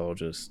 and it's all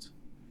just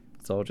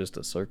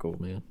a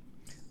circle, man.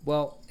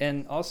 Well,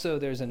 and also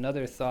there's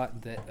another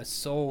thought that a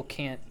soul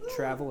can't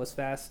travel as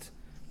fast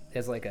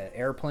as like an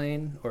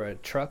airplane or a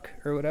truck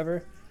or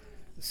whatever.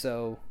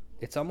 So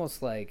it's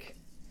almost like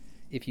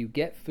if you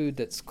get food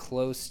that's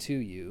close to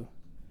you,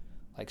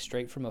 like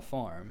straight from a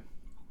farm,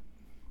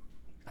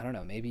 I don't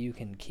know, maybe you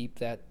can keep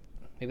that,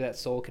 maybe that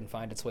soul can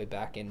find its way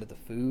back into the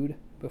food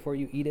before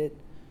you eat it.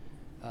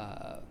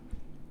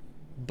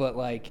 But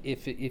like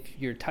if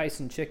your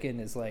Tyson chicken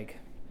is like,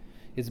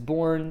 it's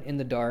born in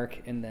the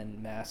dark and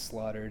then mass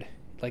slaughtered,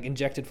 like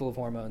injected full of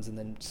hormones and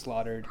then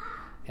slaughtered,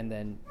 and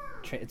then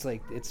it's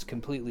like, it's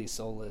completely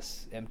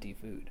soulless, empty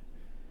food.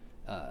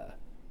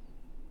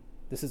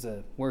 This is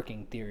a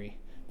working theory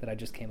that I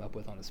just came up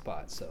with on the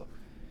spot, so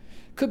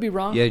could be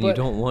wrong. Yeah, but you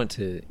don't want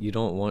to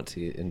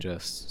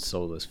ingest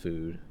soulless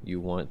food.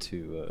 You want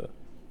to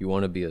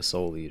be a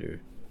soul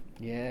eater.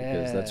 Yeah,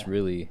 because that's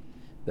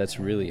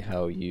really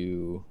how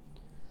you,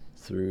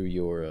 through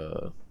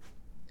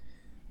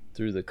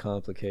the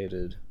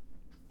complicated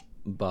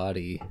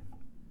body,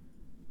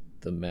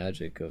 the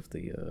magic of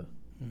the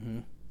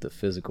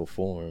physical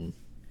form,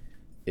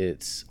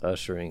 it's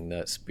ushering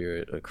that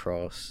spirit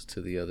across to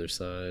the other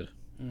side.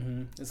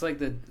 It's like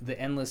the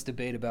endless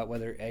debate about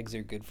whether eggs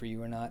are good for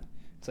you or not.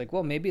 It's like,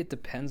 well, maybe it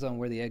depends on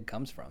where the egg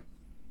comes from.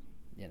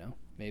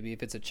 Maybe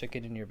if it's a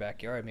chicken in your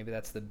backyard, maybe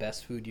that's the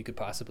best food you could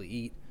possibly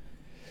eat.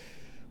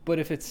 But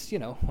if it's,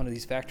 one of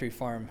these factory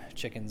farm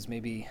chickens,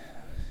 maybe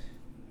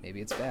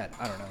it's bad.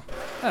 I don't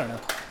know.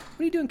 What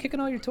are you doing kicking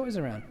all your toys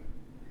around?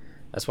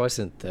 That's why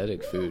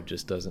synthetic food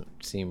just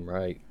doesn't seem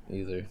right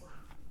either.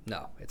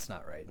 No, it's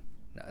not right.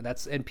 No,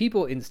 and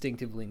people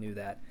instinctively knew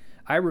that.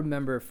 I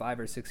remember 5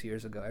 or 6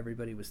 years ago,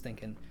 everybody was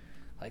thinking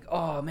like,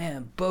 oh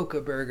man, Boca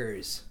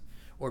Burgers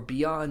or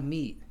Beyond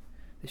Meat,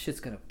 this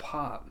shit's gonna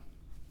pop.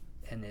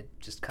 And it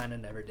just kind of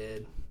never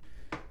did,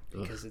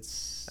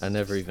 because I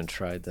never even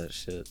tried that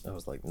shit. I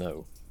was like,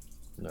 no.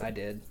 I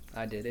did.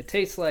 It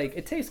tastes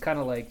kind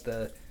of like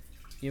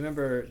you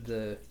remember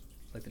the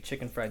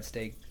chicken fried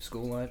steak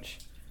school lunch?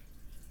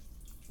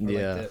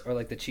 Or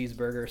like the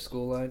cheeseburger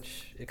school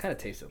lunch. It kind of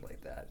tasted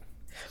like that.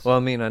 Well, I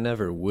mean, I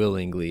never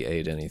willingly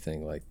ate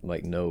anything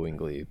like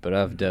knowingly, but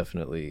I've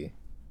definitely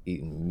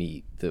eaten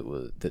meat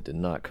that did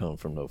not come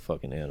from no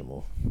fucking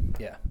animal.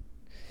 Yeah.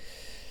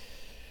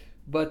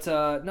 But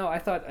no, I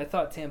thought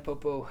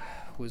Tampopo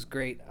was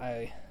great.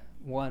 I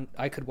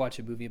could watch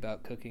a movie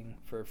about cooking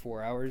for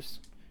 4 hours.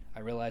 I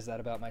realized that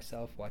about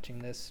myself watching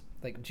this.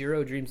 Like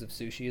Jiro Dreams of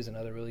Sushi is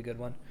another really good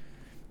one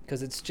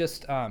because it's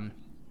just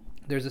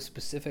there's a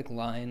specific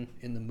line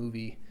in the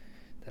movie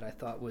that I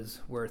thought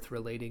was worth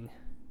relating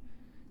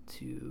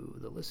to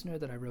the listener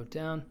that I wrote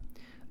down.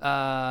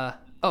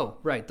 Oh,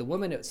 right. The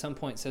woman at some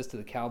point says to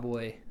the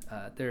cowboy,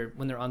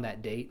 when they're on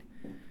that date,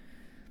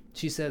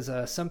 she says,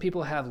 some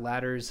people have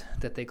ladders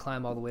that they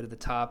climb all the way to the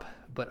top,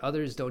 but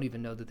others don't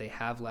even know that they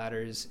have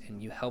ladders,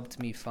 and you helped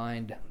me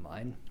find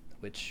mine,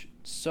 which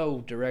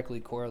so directly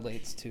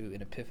correlates to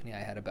an epiphany I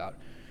had about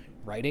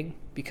writing,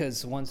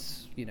 because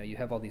once, you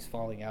have all these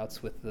falling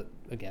outs with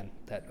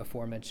that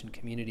aforementioned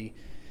community,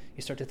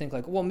 you start to think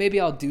like, well,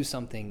 maybe I'll do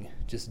something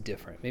just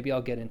different. Maybe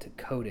I'll get into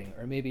coding,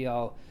 or maybe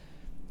I'll,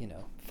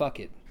 fuck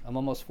it. I'm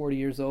almost 40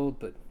 years old,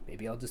 but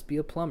maybe I'll just be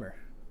a plumber.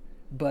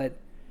 But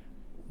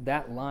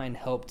that line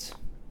helped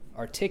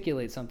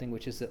articulate something,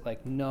 which is that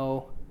like,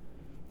 no,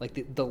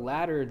 like the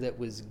ladder that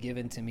was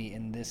given to me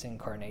in this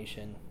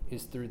incarnation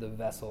is through the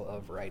vessel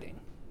of writing,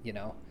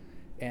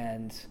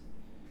 and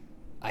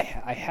I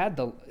had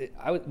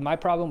my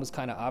problem was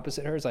kind of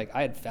opposite hers. Like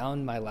I had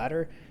found my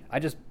ladder. I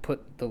just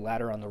put the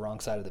ladder on the wrong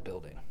side of the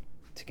building,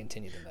 to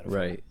continue the metaphor.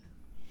 Right.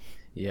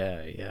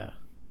 Yeah. Yeah.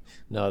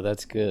 No,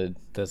 that's good.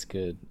 That's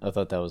good. I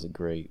thought that was a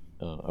great.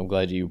 I'm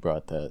glad you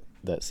brought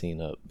that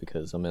scene up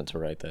because I meant to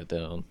write that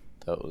down.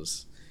 That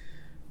was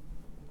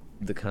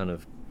the kind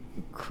of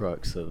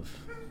crux of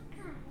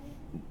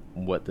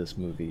what this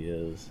movie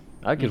is.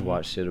 I could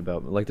watch shit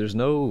about like there's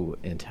no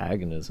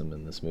antagonism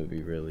in this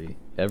movie really.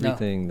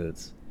 Everything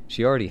that's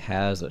she already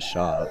has a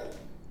shop.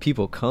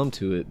 People come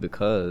to it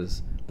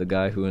because the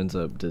guy who ends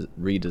up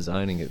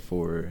redesigning it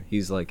for her,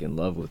 he's like in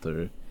love with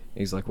her.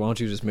 He's like, why don't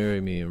you just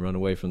marry me and run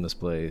away from this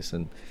place?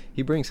 And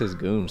he brings his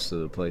goons to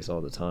the place all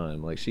the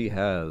time. Like she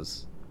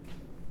has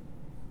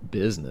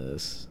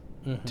business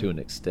to an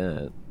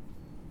extent,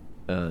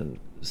 and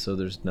so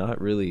there's not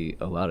really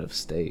a lot of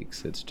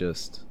stakes. It's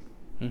just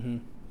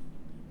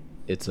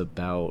it's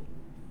about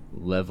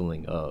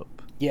leveling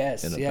up.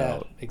 Yes,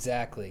 and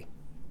exactly.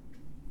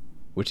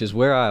 Which is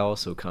where I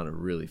also kind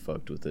of really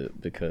fucked with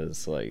it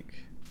because,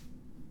 like,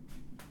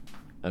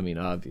 I mean,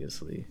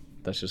 obviously,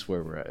 that's just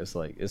where we're at. It's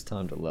like, it's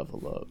time to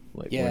level up.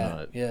 Like, we're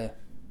not...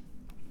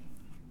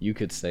 You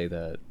could say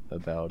that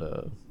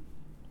about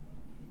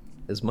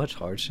as much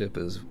hardship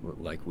as,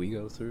 like, we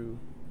go through.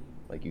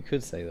 Like, you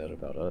could say that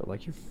about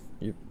like,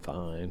 you're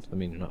fine. I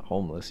mean, you're not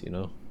homeless,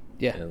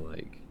 Yeah. And,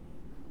 like,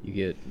 you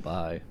get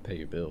by, pay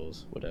your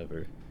bills,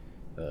 whatever.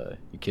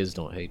 Your kids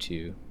don't hate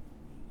you,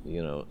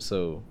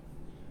 so...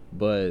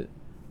 But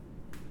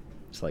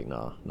it's like,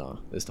 nah,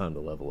 it's time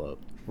to level up.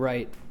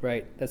 Right.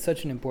 That's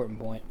such an important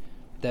point.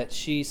 That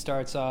she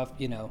starts off,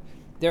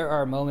 there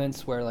are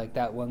moments where like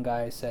that one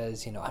guy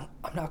says, I'm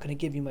not going to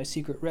give you my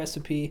secret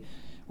recipe.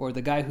 Or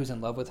the guy who's in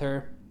love with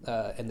her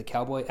and the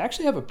cowboy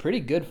actually have a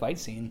pretty good fight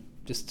scene,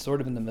 just sort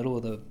of in the middle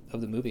of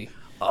the movie.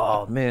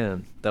 Oh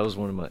man, that was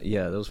one of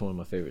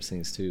my favorite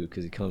scenes too,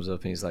 because he comes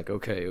up and he's like,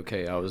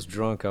 okay, I was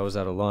drunk, I was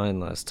out of line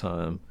last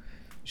time,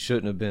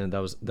 shouldn't have been, that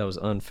was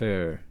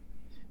unfair.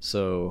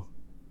 So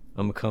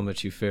I'm gonna come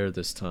at you fair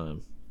this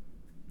time.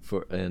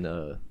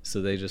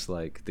 So they just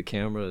like the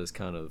camera is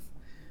kind of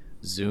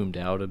zoomed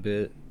out a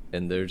bit,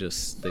 and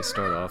they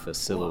start off as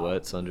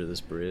silhouettes under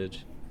this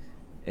bridge,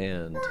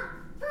 and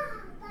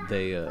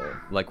they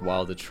like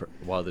while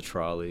the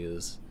trolley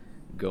is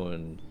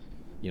going,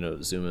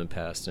 zooming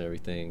past and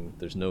everything.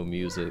 There's no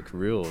music,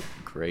 real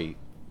great,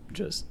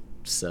 just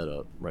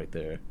setup right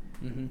there,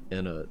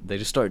 and they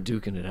just start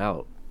duking it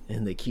out.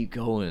 And they keep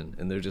going,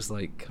 and they're just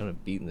like kind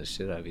of beating the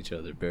shit out of each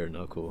other, bare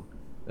knuckle.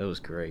 That was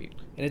great.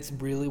 And it's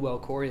really well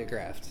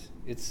choreographed.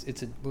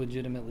 It's a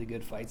legitimately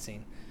good fight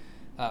scene,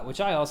 which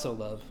I also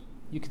love.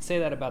 You could say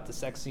that about the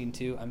sex scene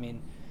too. I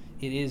mean,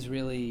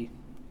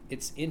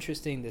 it's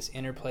interesting, this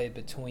interplay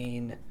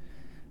between,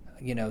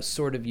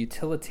 sort of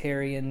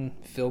utilitarian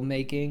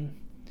filmmaking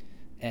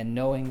and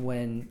knowing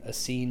when a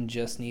scene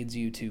just needs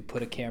you to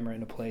put a camera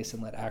in a place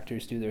and let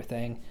actors do their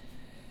thing.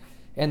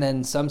 And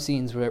then some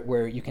scenes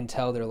where you can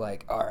tell they're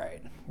like, all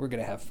right, we're going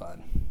to have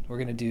fun. We're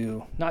going to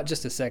do not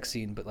just a sex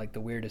scene, but like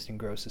the weirdest and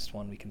grossest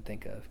one we can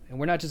think of. And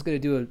we're not just going to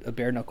do a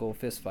bare knuckle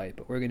fist fight,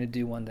 but we're going to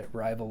do one that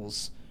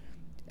rivals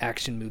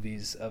action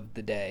movies of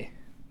the day.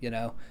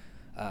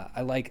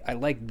 I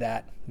like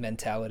that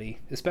mentality,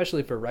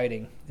 especially for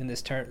writing in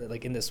this turn,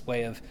 like in this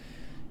way of,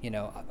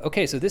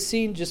 okay, so this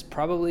scene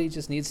probably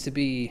needs to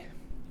be,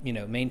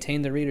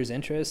 maintain the reader's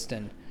interest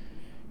and,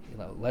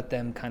 let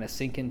them kind of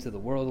sink into the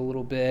world a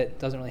little bit.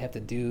 Doesn't really have to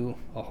do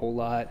a whole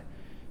lot,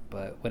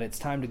 but when it's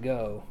time to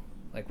go,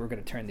 like, we're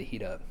going to turn the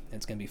heat up. And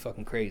it's going to be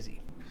fucking crazy.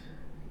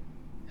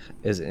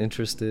 As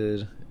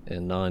interested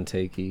and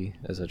non-takey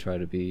as I try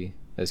to be,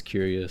 as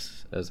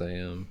curious as I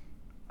am,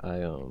 I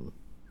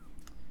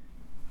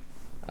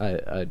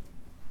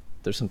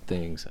there's some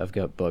things. I've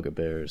got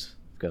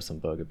some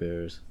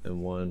bugbears,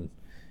 and one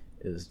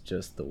is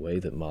just the way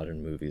that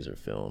modern movies are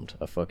filmed.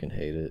 I fucking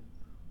hate it.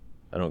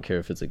 I don't care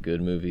if it's a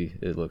good movie,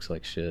 it looks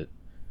like shit.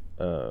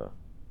 Uh,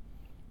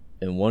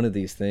 and one of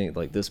these things,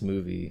 like this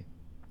movie,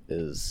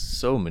 is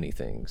so many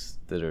things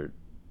that are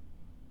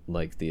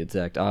like the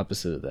exact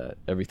opposite of that.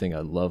 Everything I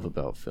love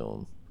about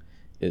film,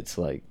 it's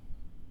like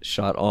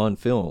shot on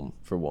film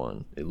for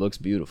one. It looks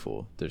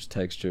beautiful. There's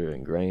texture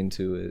and grain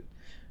to it.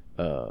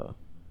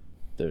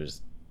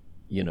 There's,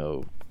 you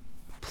know,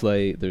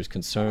 there's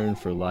concern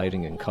for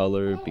lighting and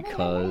color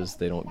because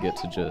they don't get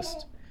to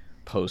just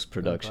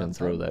post-production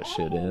throw that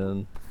shit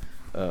in.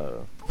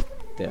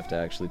 They have to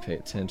actually pay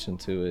attention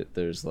to it.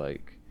 There's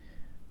like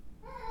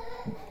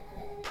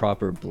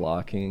proper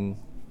blocking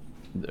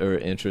or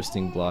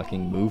interesting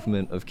blocking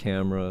movement of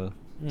camera.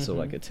 So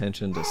like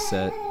attention to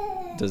set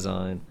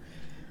design,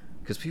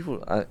 because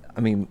people,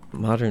 I mean, a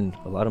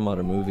lot of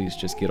modern movies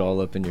just get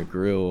all up in your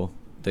grill.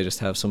 They just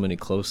have so many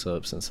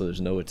close-ups, and so there's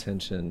no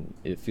attention.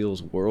 It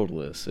feels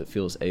worldless. It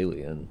feels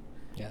alien.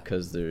 Yeah.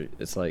 Because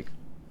it's like,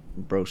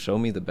 bro, show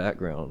me the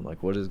background.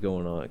 Like, what is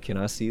going on? Can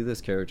I see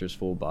this character's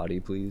full body,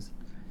 please?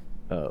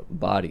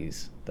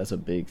 Bodies, that's a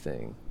big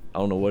thing. I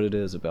don't know what it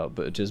is about,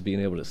 but just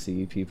being able to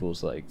see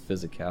people's like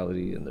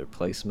physicality and their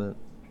placement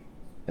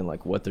and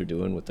like what they're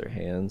doing with their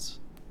hands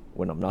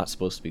when I'm not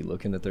supposed to be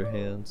looking at their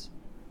hands.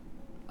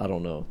 I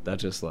don't know. That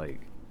just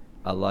like,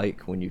 I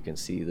like when you can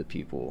see the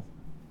people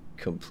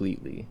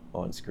completely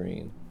on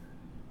screen.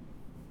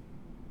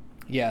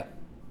 Yeah,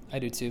 I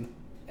do too.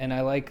 And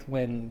I like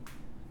when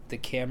the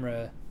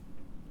camera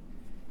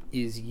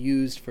is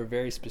used for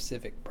very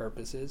specific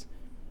purposes.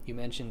 You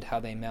mentioned how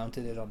they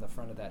mounted it on the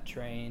front of that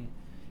train,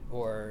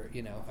 or,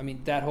 you know, I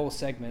mean, that whole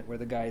segment where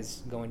the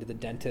guy's going to the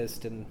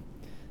dentist and,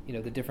 you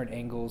know, the different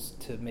angles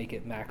to make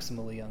it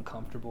maximally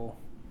uncomfortable.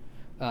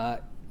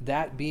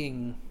 That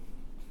being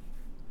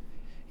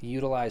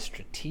utilized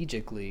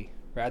strategically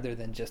rather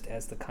than just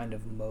as the kind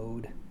of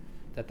mode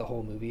that the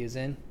whole movie is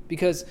in.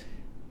 Because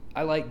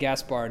I like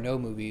Gaspar Noé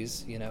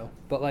movies, you know,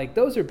 but like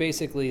those are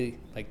basically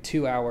like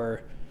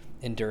 2-hour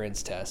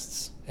endurance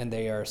tests, and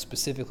they are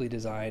specifically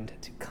designed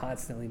to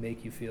constantly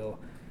make you feel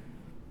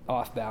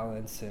off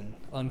balance and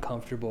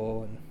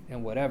uncomfortable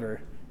and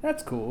whatever.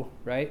 That's cool,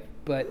 right?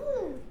 But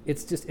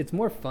it's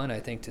more fun, I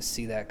think, to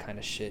see that kind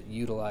of shit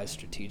utilized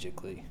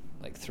strategically,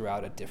 like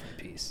throughout a different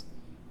piece.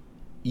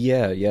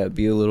 Yeah,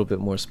 be a little bit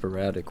more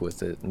sporadic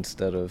with it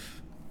instead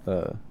of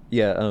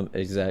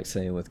exact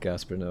same with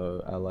Gaspar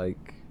Noé.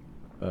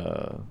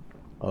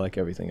 I like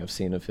everything I've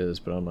seen of his,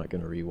 but I'm not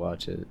going to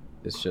rewatch it.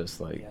 It's just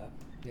like,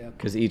 yeah,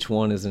 because each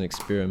one is an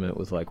experiment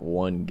with like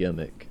one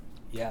gimmick.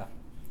 Yeah.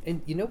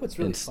 And you know what's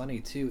really funny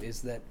too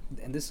is that,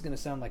 and this is going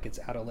to sound like it's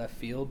out of left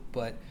field,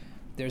 but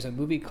there's a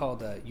movie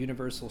called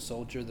Universal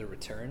Soldier: The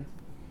Return.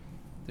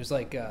 There's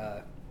like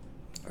or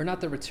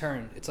not The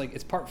Return,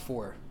 it's part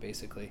 4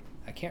 basically.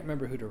 I can't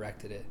remember who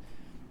directed it,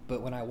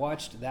 but when I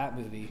watched that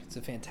movie, it's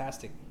a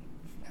fantastic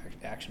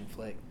action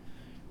flick.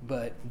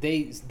 But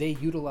they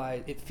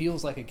utilize, it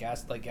feels like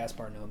like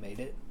Gaspar Noé made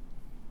it,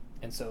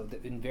 and so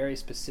in very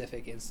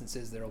specific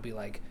instances there'll be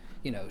like,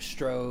 you know,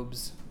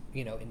 strobes,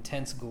 you know,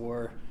 intense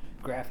gore,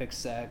 graphic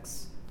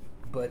sex,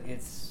 but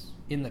it's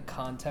in the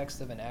context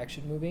of an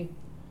action movie,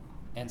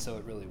 and so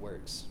it really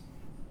works.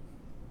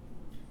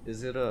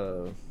 Is it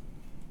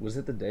was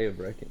it the Day of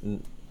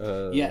Reckoning?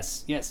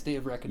 Yes, Day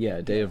of Reckoning.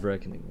 Yeah, Day of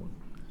Reckoning one.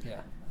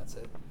 Yeah, that's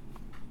it.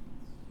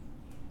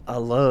 I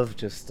love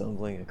just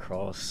stumbling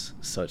across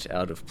such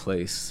out of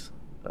place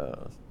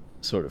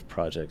sort of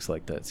projects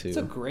like that too. It's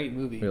a great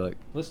movie. You're like,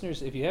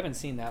 listeners, if you haven't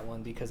seen that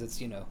one, because it's,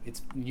 you know,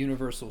 it's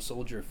Universal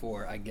Soldier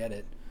 4, I get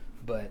it,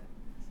 but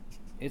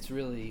it's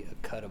really a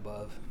cut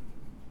above.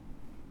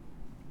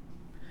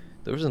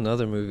 There was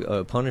another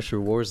movie, Punisher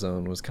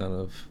Warzone was kind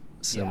of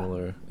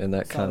similar, and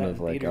that kind of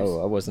like, theaters.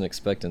 I wasn't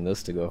expecting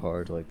this to go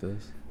hard like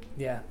this.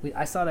 Yeah,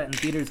 I saw that in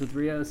theaters with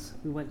Rios.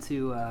 We went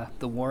to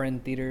the Warren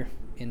Theater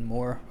in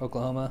Moore,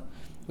 Oklahoma,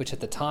 which at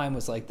the time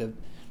was like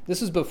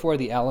this was before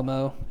the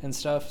Alamo and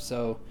stuff,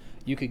 so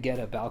you could get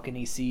a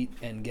balcony seat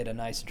and get a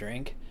nice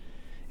drink.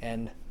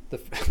 And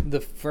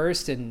the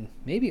first and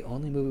maybe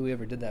only movie we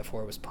ever did that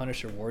for was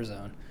Punisher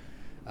Warzone,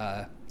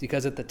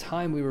 because at the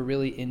time we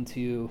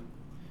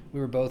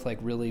were both like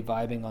really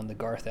vibing on the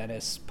Garth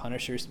Ennis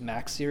Punisher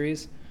Max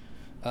series,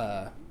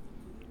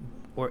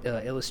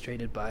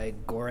 illustrated by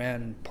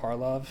Goran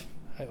Parlov,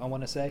 I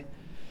want to say.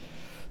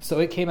 So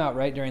it came out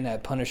right during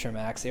that Punisher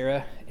Max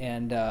era,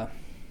 and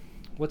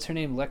what's her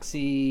name?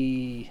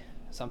 Lexi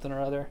something or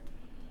other?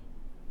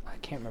 I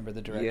can't remember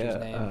the director's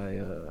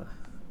name.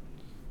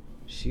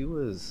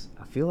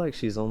 I feel like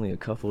she's only a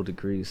couple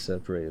degrees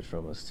separated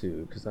from us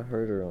too, because I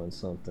heard her on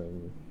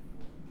something.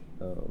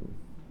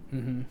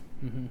 Man,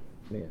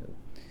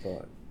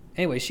 fuck.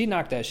 Anyway, she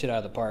knocked that shit out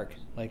of the park,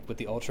 like with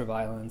the ultra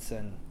violence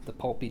and the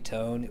pulpy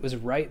tone. It was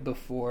right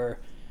before,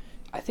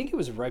 I think it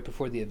was right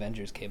before the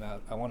Avengers came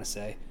out, I want to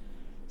say.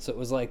 So it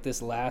was like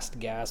this last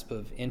gasp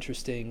of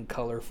interesting,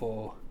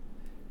 colorful,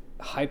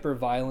 hyper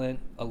violent,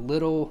 a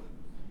little,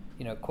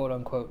 you know, quote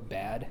unquote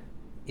bad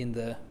in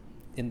the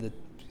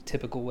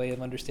typical way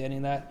of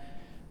understanding that,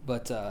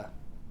 but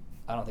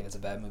I don't think it's a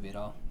bad movie at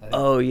all. I think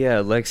Oh yeah,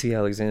 Lexi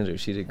Alexander.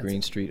 She did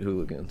Green Street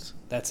Hooligans.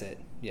 that's it.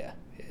 Yeah,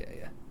 yeah, yeah,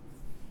 yeah.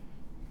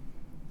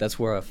 That's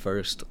where I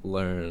first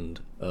learned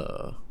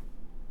the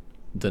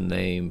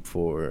name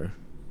for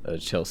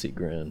Chelsea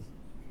Grin.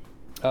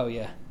 Oh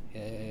yeah,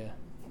 yeah, yeah, yeah.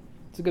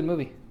 It's a good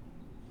movie.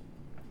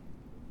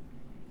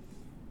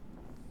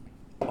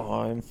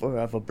 I'm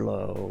forever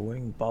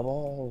blowing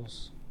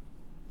bubbles.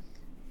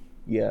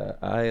 Yeah,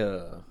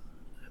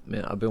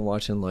 man, I've been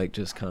watching like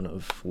just kind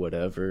of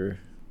whatever,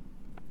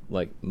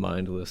 like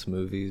mindless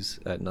movies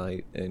at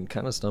night and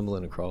kind of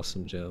stumbling across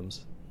some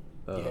gems.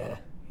 Yeah,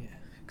 yeah.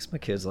 Because my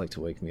kids like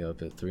to wake me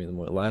up at 3 in the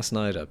morning. Last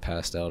night I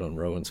passed out on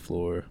Rowan's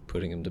floor,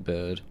 putting him to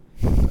bed.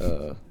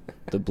 The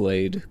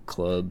Blade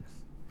Club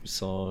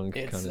song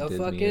It's kind a of did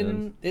me fucking.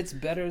 in. It's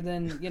better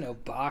than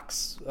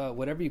box,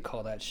 whatever you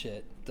call that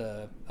shit.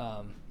 The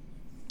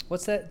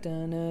what's that?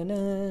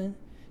 Da-na-na,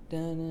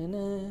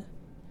 da-na-na.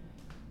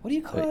 What do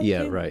you call it?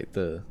 Yeah, again? right.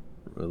 The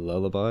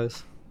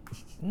lullabies.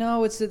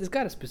 No, it's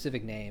got a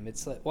specific name.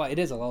 It's like, well, it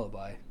is a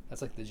lullaby.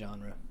 That's like the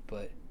genre,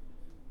 but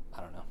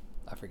I don't know.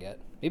 I forget.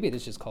 Maybe it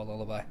is just called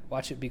lullaby.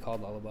 Watch it be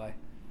called lullaby.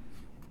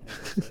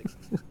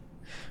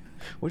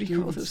 What do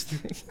you call those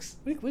things?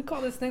 We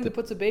call this thing that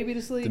puts a baby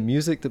to sleep. The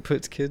music that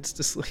puts kids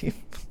to sleep.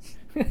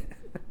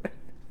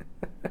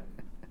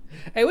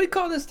 Hey, we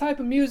call this type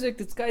of music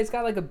that's got, it's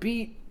got like a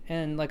beat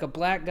and like a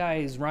black guy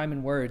is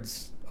rhyming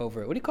words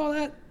over it. What do you call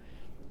that?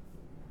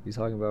 You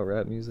talking about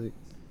rap music?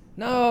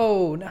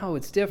 No,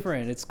 it's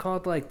different. It's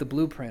called like the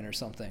Blueprint or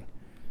something.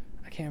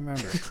 I can't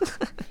remember.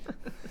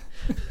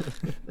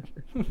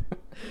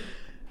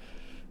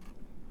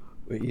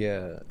 But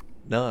yeah,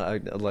 no, I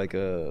like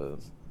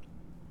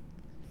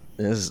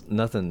there's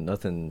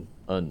nothing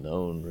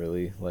unknown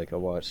really. Like I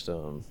watched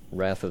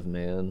Wrath of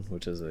Man,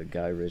 which is a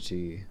Guy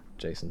Ritchie,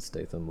 Jason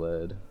Statham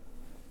led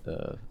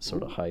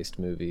sort of heist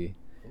movie,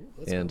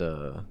 and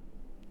cool.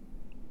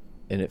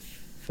 And it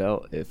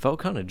felt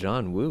kind of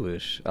John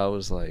Woo-ish. I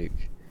was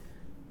like,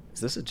 is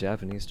this a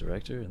Japanese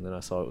director? And then I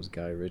saw it was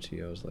Guy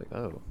Ritchie. I was like,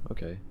 oh,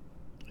 okay.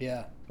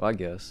 Yeah. Well, I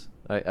guess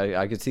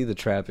I could see the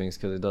trappings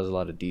because it does a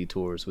lot of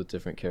detours with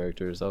different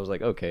characters. I was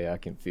like, okay, I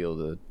can feel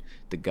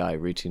the Guy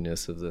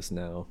Ritchie-ness of this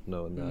now,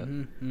 knowing that.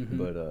 Mm-hmm.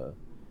 But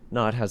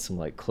no, it had some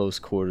like close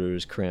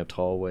quarters, cramped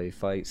hallway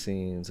fight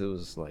scenes. It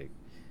was like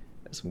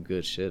had some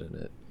good shit in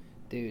it.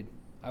 Dude,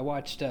 I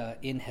watched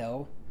In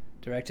Hell,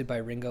 directed by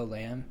Ringo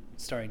Lam,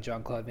 starring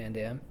Jean-Claude Van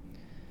Damme,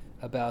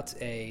 about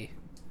a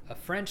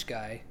French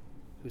guy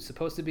who's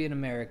supposed to be an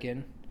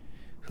American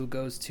who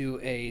goes to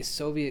a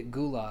Soviet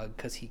gulag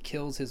because he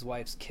kills his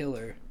wife's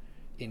killer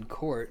in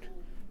court,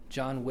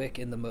 John Wick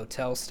in the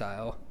motel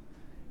style.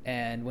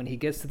 And when he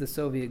gets to the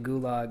Soviet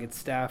gulag, it's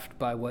staffed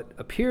by what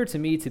appear to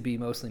me to be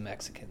mostly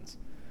Mexicans.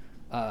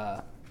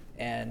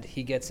 And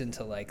he gets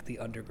into like the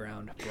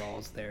underground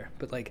brawls there.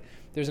 But like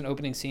there's an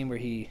opening scene where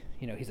he's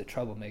a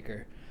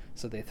troublemaker.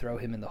 So they throw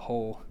him in the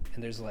hole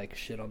and there's like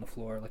shit on the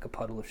floor, like a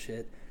puddle of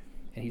shit.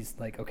 And he's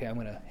like, okay, I'm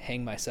going to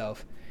hang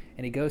myself.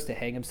 And he goes to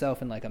hang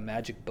himself and like a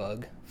magic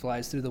bug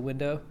flies through the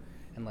window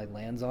and like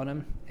lands on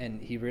him.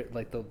 And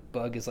like the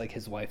bug is like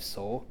his wife's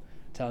soul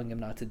telling him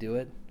not to do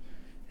it.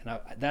 And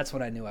that's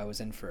when I knew I was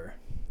in for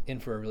a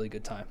really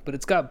good time. But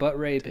it's got butt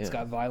rape. It's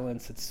got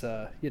violence. It's,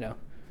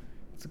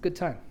 it's a good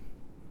time.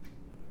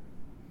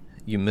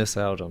 You miss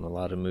out on a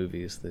lot of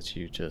movies that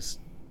you just,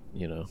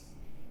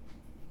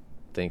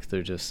 think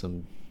they're just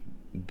some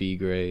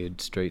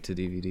B-grade straight to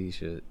DVD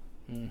shit.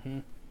 Mm-hmm.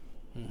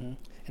 Mm-hmm.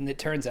 And it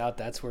turns out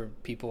that's where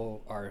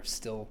people are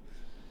still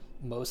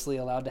mostly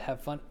allowed to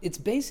have fun. It's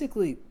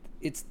basically,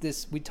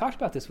 we talked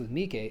about this with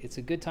Mike. It's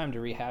a good time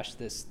to rehash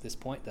this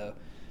point though,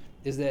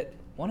 is that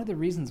one of the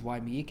reasons why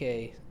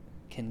Mike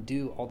can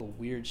do all the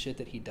weird shit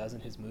that he does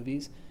in his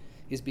movies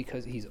is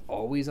because he's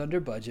always under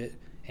budget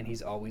and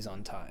he's always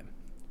on time,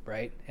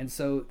 right? And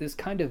so this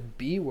kind of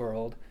B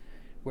world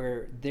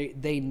where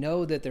they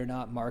know that they're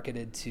not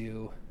marketed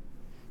to,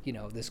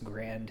 this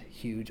grand,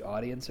 huge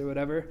audience or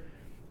whatever.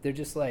 They're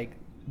just like,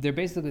 they're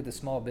basically the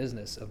small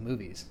business of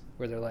movies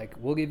where they're like,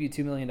 we'll give you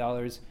 $2 million.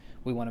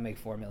 We want to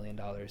make $4 million.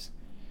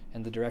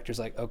 And the director's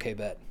like, okay,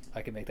 bet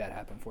I can make that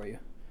happen for you.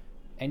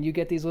 And you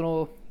get these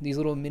little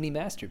mini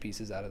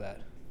masterpieces out of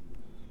that.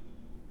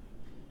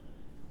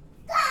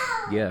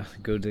 Yeah,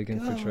 go digging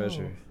for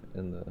treasure.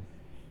 And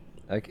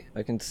I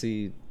can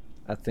see,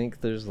 I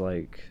think there's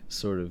like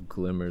sort of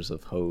glimmers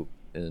of hope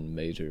in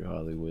major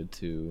Hollywood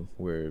too,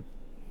 where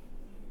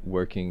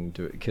working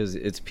because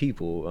it's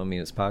people. I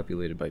mean, it's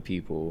populated by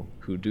people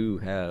who do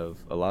have,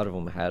 a lot of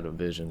them had a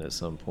vision at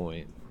some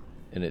point,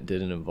 and it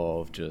didn't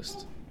involve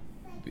just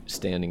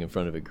standing in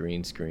front of a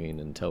green screen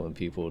and telling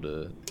people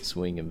to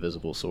swing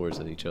invisible swords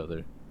at each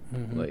other.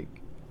 Mm-hmm. Like,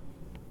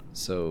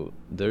 so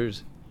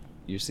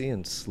you're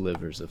seeing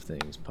slivers of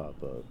things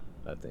pop up,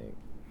 I think,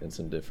 in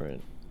some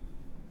different,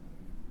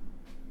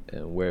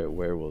 and where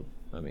will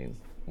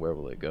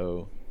it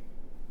go?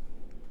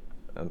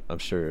 I'm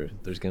sure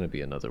there's going to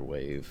be another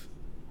wave.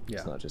 Yeah.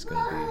 It's not just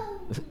going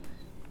to be...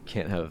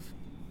 Can't have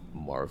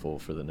Marvel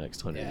for the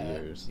next 100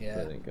 years. Yeah.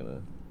 That ain't going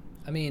to...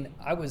 I mean,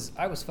 I was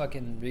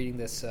fucking reading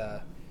this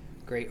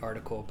great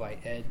article by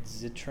Ed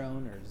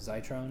Zytron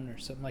or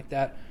something like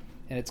that,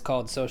 and it's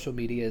called "Social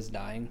Media is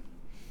Dying."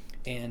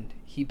 And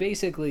he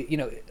basically,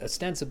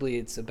 ostensibly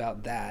it's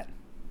about that,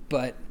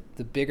 but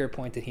the bigger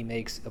point that he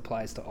makes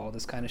applies to all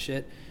this kind of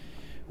shit,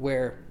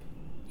 where,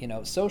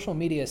 social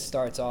media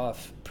starts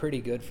off pretty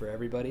good for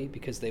everybody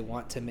because they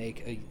want to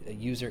make a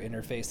user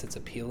interface that's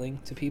appealing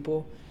to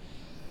people.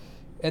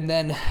 And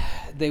then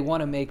they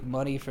want to make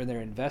money for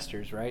their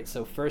investors, right?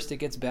 So first it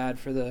gets bad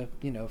for the,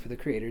 for the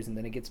creators, and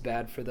then it gets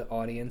bad for the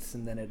audience,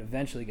 and then it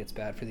eventually gets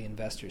bad for the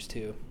investors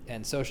too.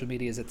 And social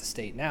media is at the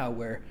state now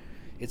where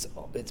it's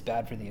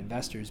bad for the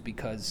investors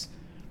because,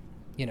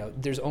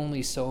 there's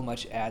only so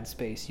much ad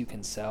space you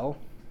can sell.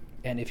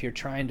 And if you're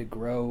trying to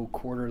grow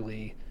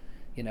quarterly,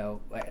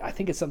 I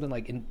think it's something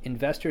like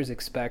investors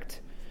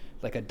expect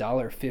like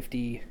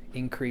 $1.50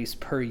 increase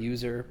per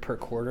user per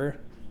quarter,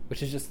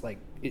 which is just like,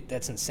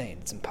 that's insane.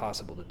 It's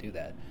impossible to do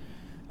that.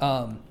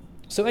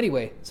 So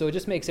anyway, so it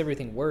just makes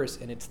everything worse.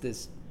 And it's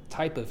this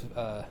type of,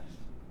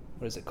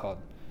 what is it called?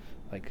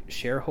 Like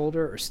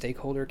shareholder or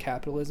stakeholder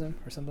capitalism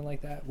or something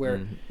like that,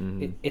 where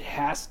it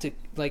has to,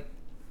 like,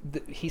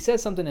 he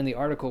says something in the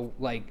article,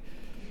 like,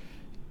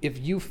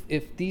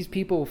 if these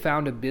people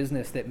found a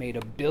business that made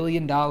 $1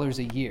 billion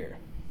a year,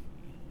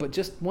 but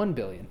just 1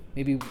 billion,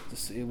 maybe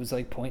it was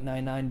like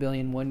 0.99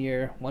 billion one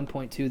year,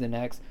 1.2 the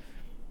next,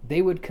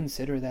 they would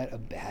consider that a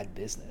bad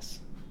business,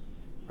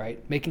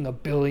 right? Making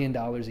 $1 billion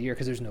a year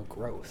because there's no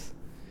growth.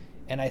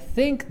 And I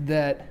think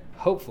that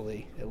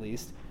hopefully, at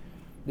least,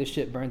 this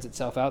shit burns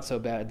itself out so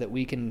bad that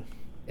we can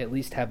at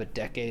least have a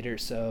decade or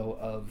so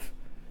of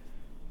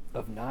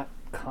not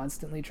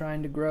constantly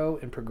trying to grow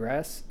and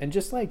progress and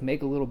just like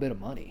make a little bit of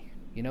money.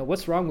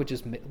 What's wrong with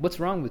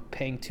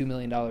paying $2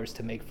 million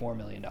to make $4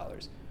 million?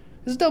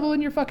 This is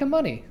doubling your fucking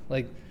money.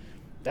 Like,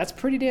 that's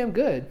pretty damn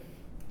good.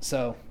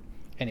 So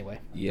anyway,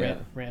 yeah,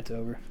 rant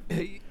over.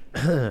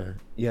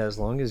 Yeah, as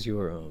long as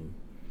you're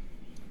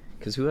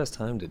because who has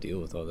time to deal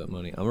with all that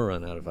money? I'm gonna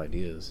run out of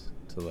ideas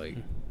to like.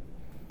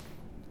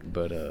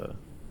 But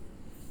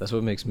that's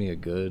what makes me a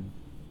good.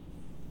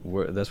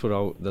 That's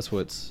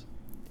what's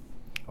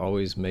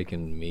always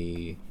making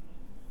me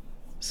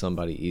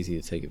somebody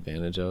easy to take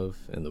advantage of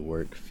in the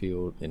work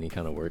field, any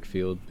kind of work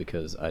field,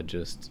 because I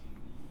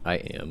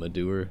am a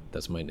doer.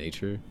 That's my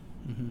nature.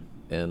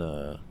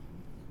 And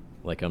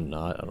like I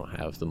don't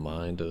have the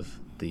mind of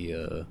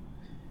the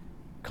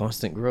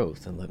constant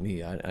growth and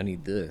I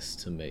need this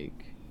to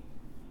make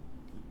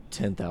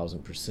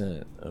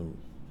 10,000%.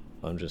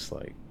 I'm just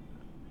like,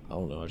 I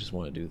don't know, I just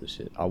want to do the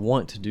shit. I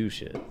want to do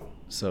shit.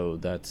 So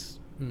that's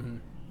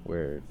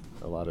where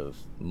a lot of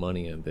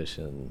money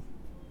ambition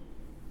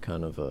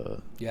kind of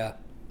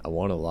I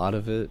want a lot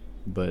of it,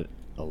 but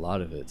a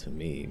lot of it to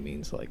me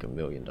means like $1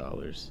 million.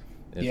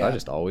 And if I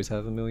just always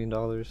have $1 million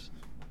and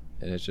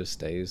it just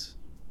stays,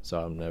 so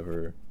I'm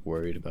never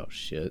worried about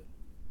shit,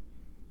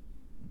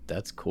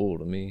 that's cool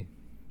to me.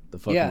 The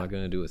fuck am I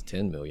gonna do with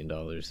 $10 million?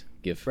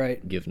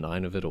 Give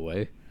 9 of it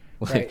away?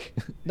 Right.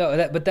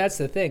 No, but that's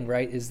the thing,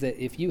 right? Is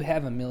that if you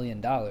have $1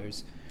 million,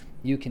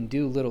 you can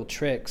do little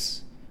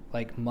tricks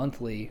like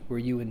monthly where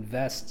you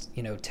invest,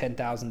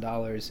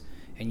 $10,000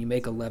 and you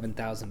make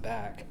 11,000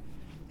 back,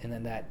 and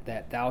then that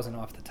 1,000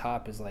 off the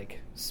top is like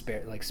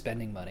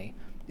spending money.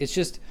 It's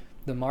just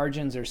the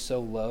margins are so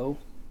low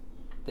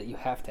that you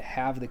have to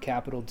have the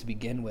capital to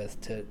begin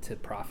with to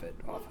profit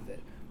off of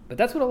it. But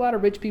that's what a lot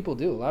of rich people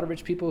do. A lot of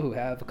rich people who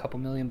have a couple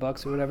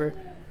 $1,000,000 or whatever,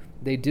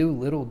 they do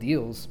little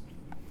deals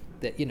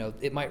that,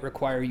 it might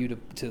require you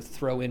to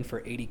throw in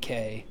for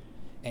 $80K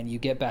and you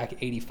get back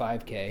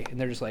 $85K, and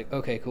they're just like,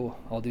 okay, cool,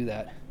 I'll do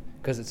that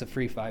because it's a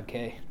free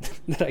 $5K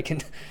that I can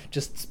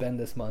just spend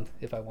this month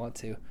if I want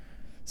to.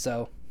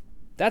 So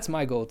that's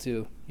my goal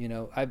too.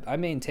 I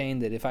maintain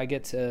that if I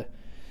get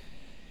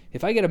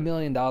 $1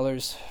 million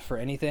for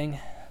anything,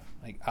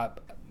 like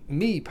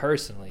me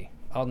personally,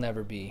 I will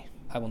never be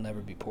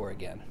poor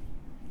again.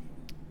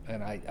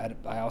 And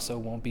I also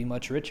won't be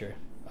much richer.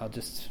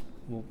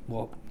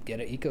 We'll get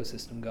an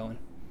ecosystem going.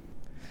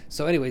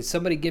 So anyway,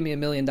 somebody give me $1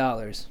 million.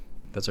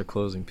 That's our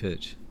closing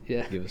pitch.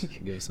 Yeah. Give us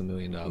 $1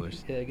 million.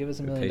 Yeah, give us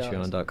 $1 million.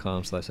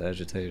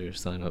 Patreon.com/agitator.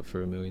 Sign up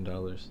for $1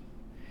 million.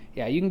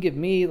 Yeah, you can give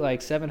me like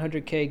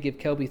 $700K, give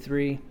Kelby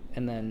 3,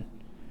 and then,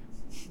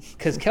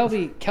 because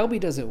Kelby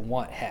doesn't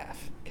want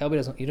half.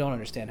 You don't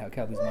understand how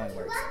Kelby's mind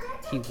works.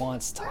 He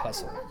wants to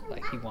hustle.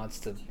 Like he wants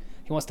to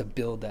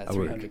build that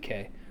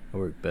 300K. I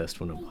work best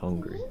when I'm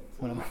hungry.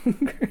 You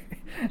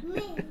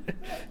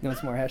want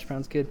some more hash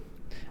browns, kid?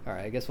 All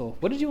right, I guess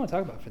what did you want to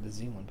talk about for the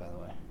Z one, by the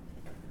way?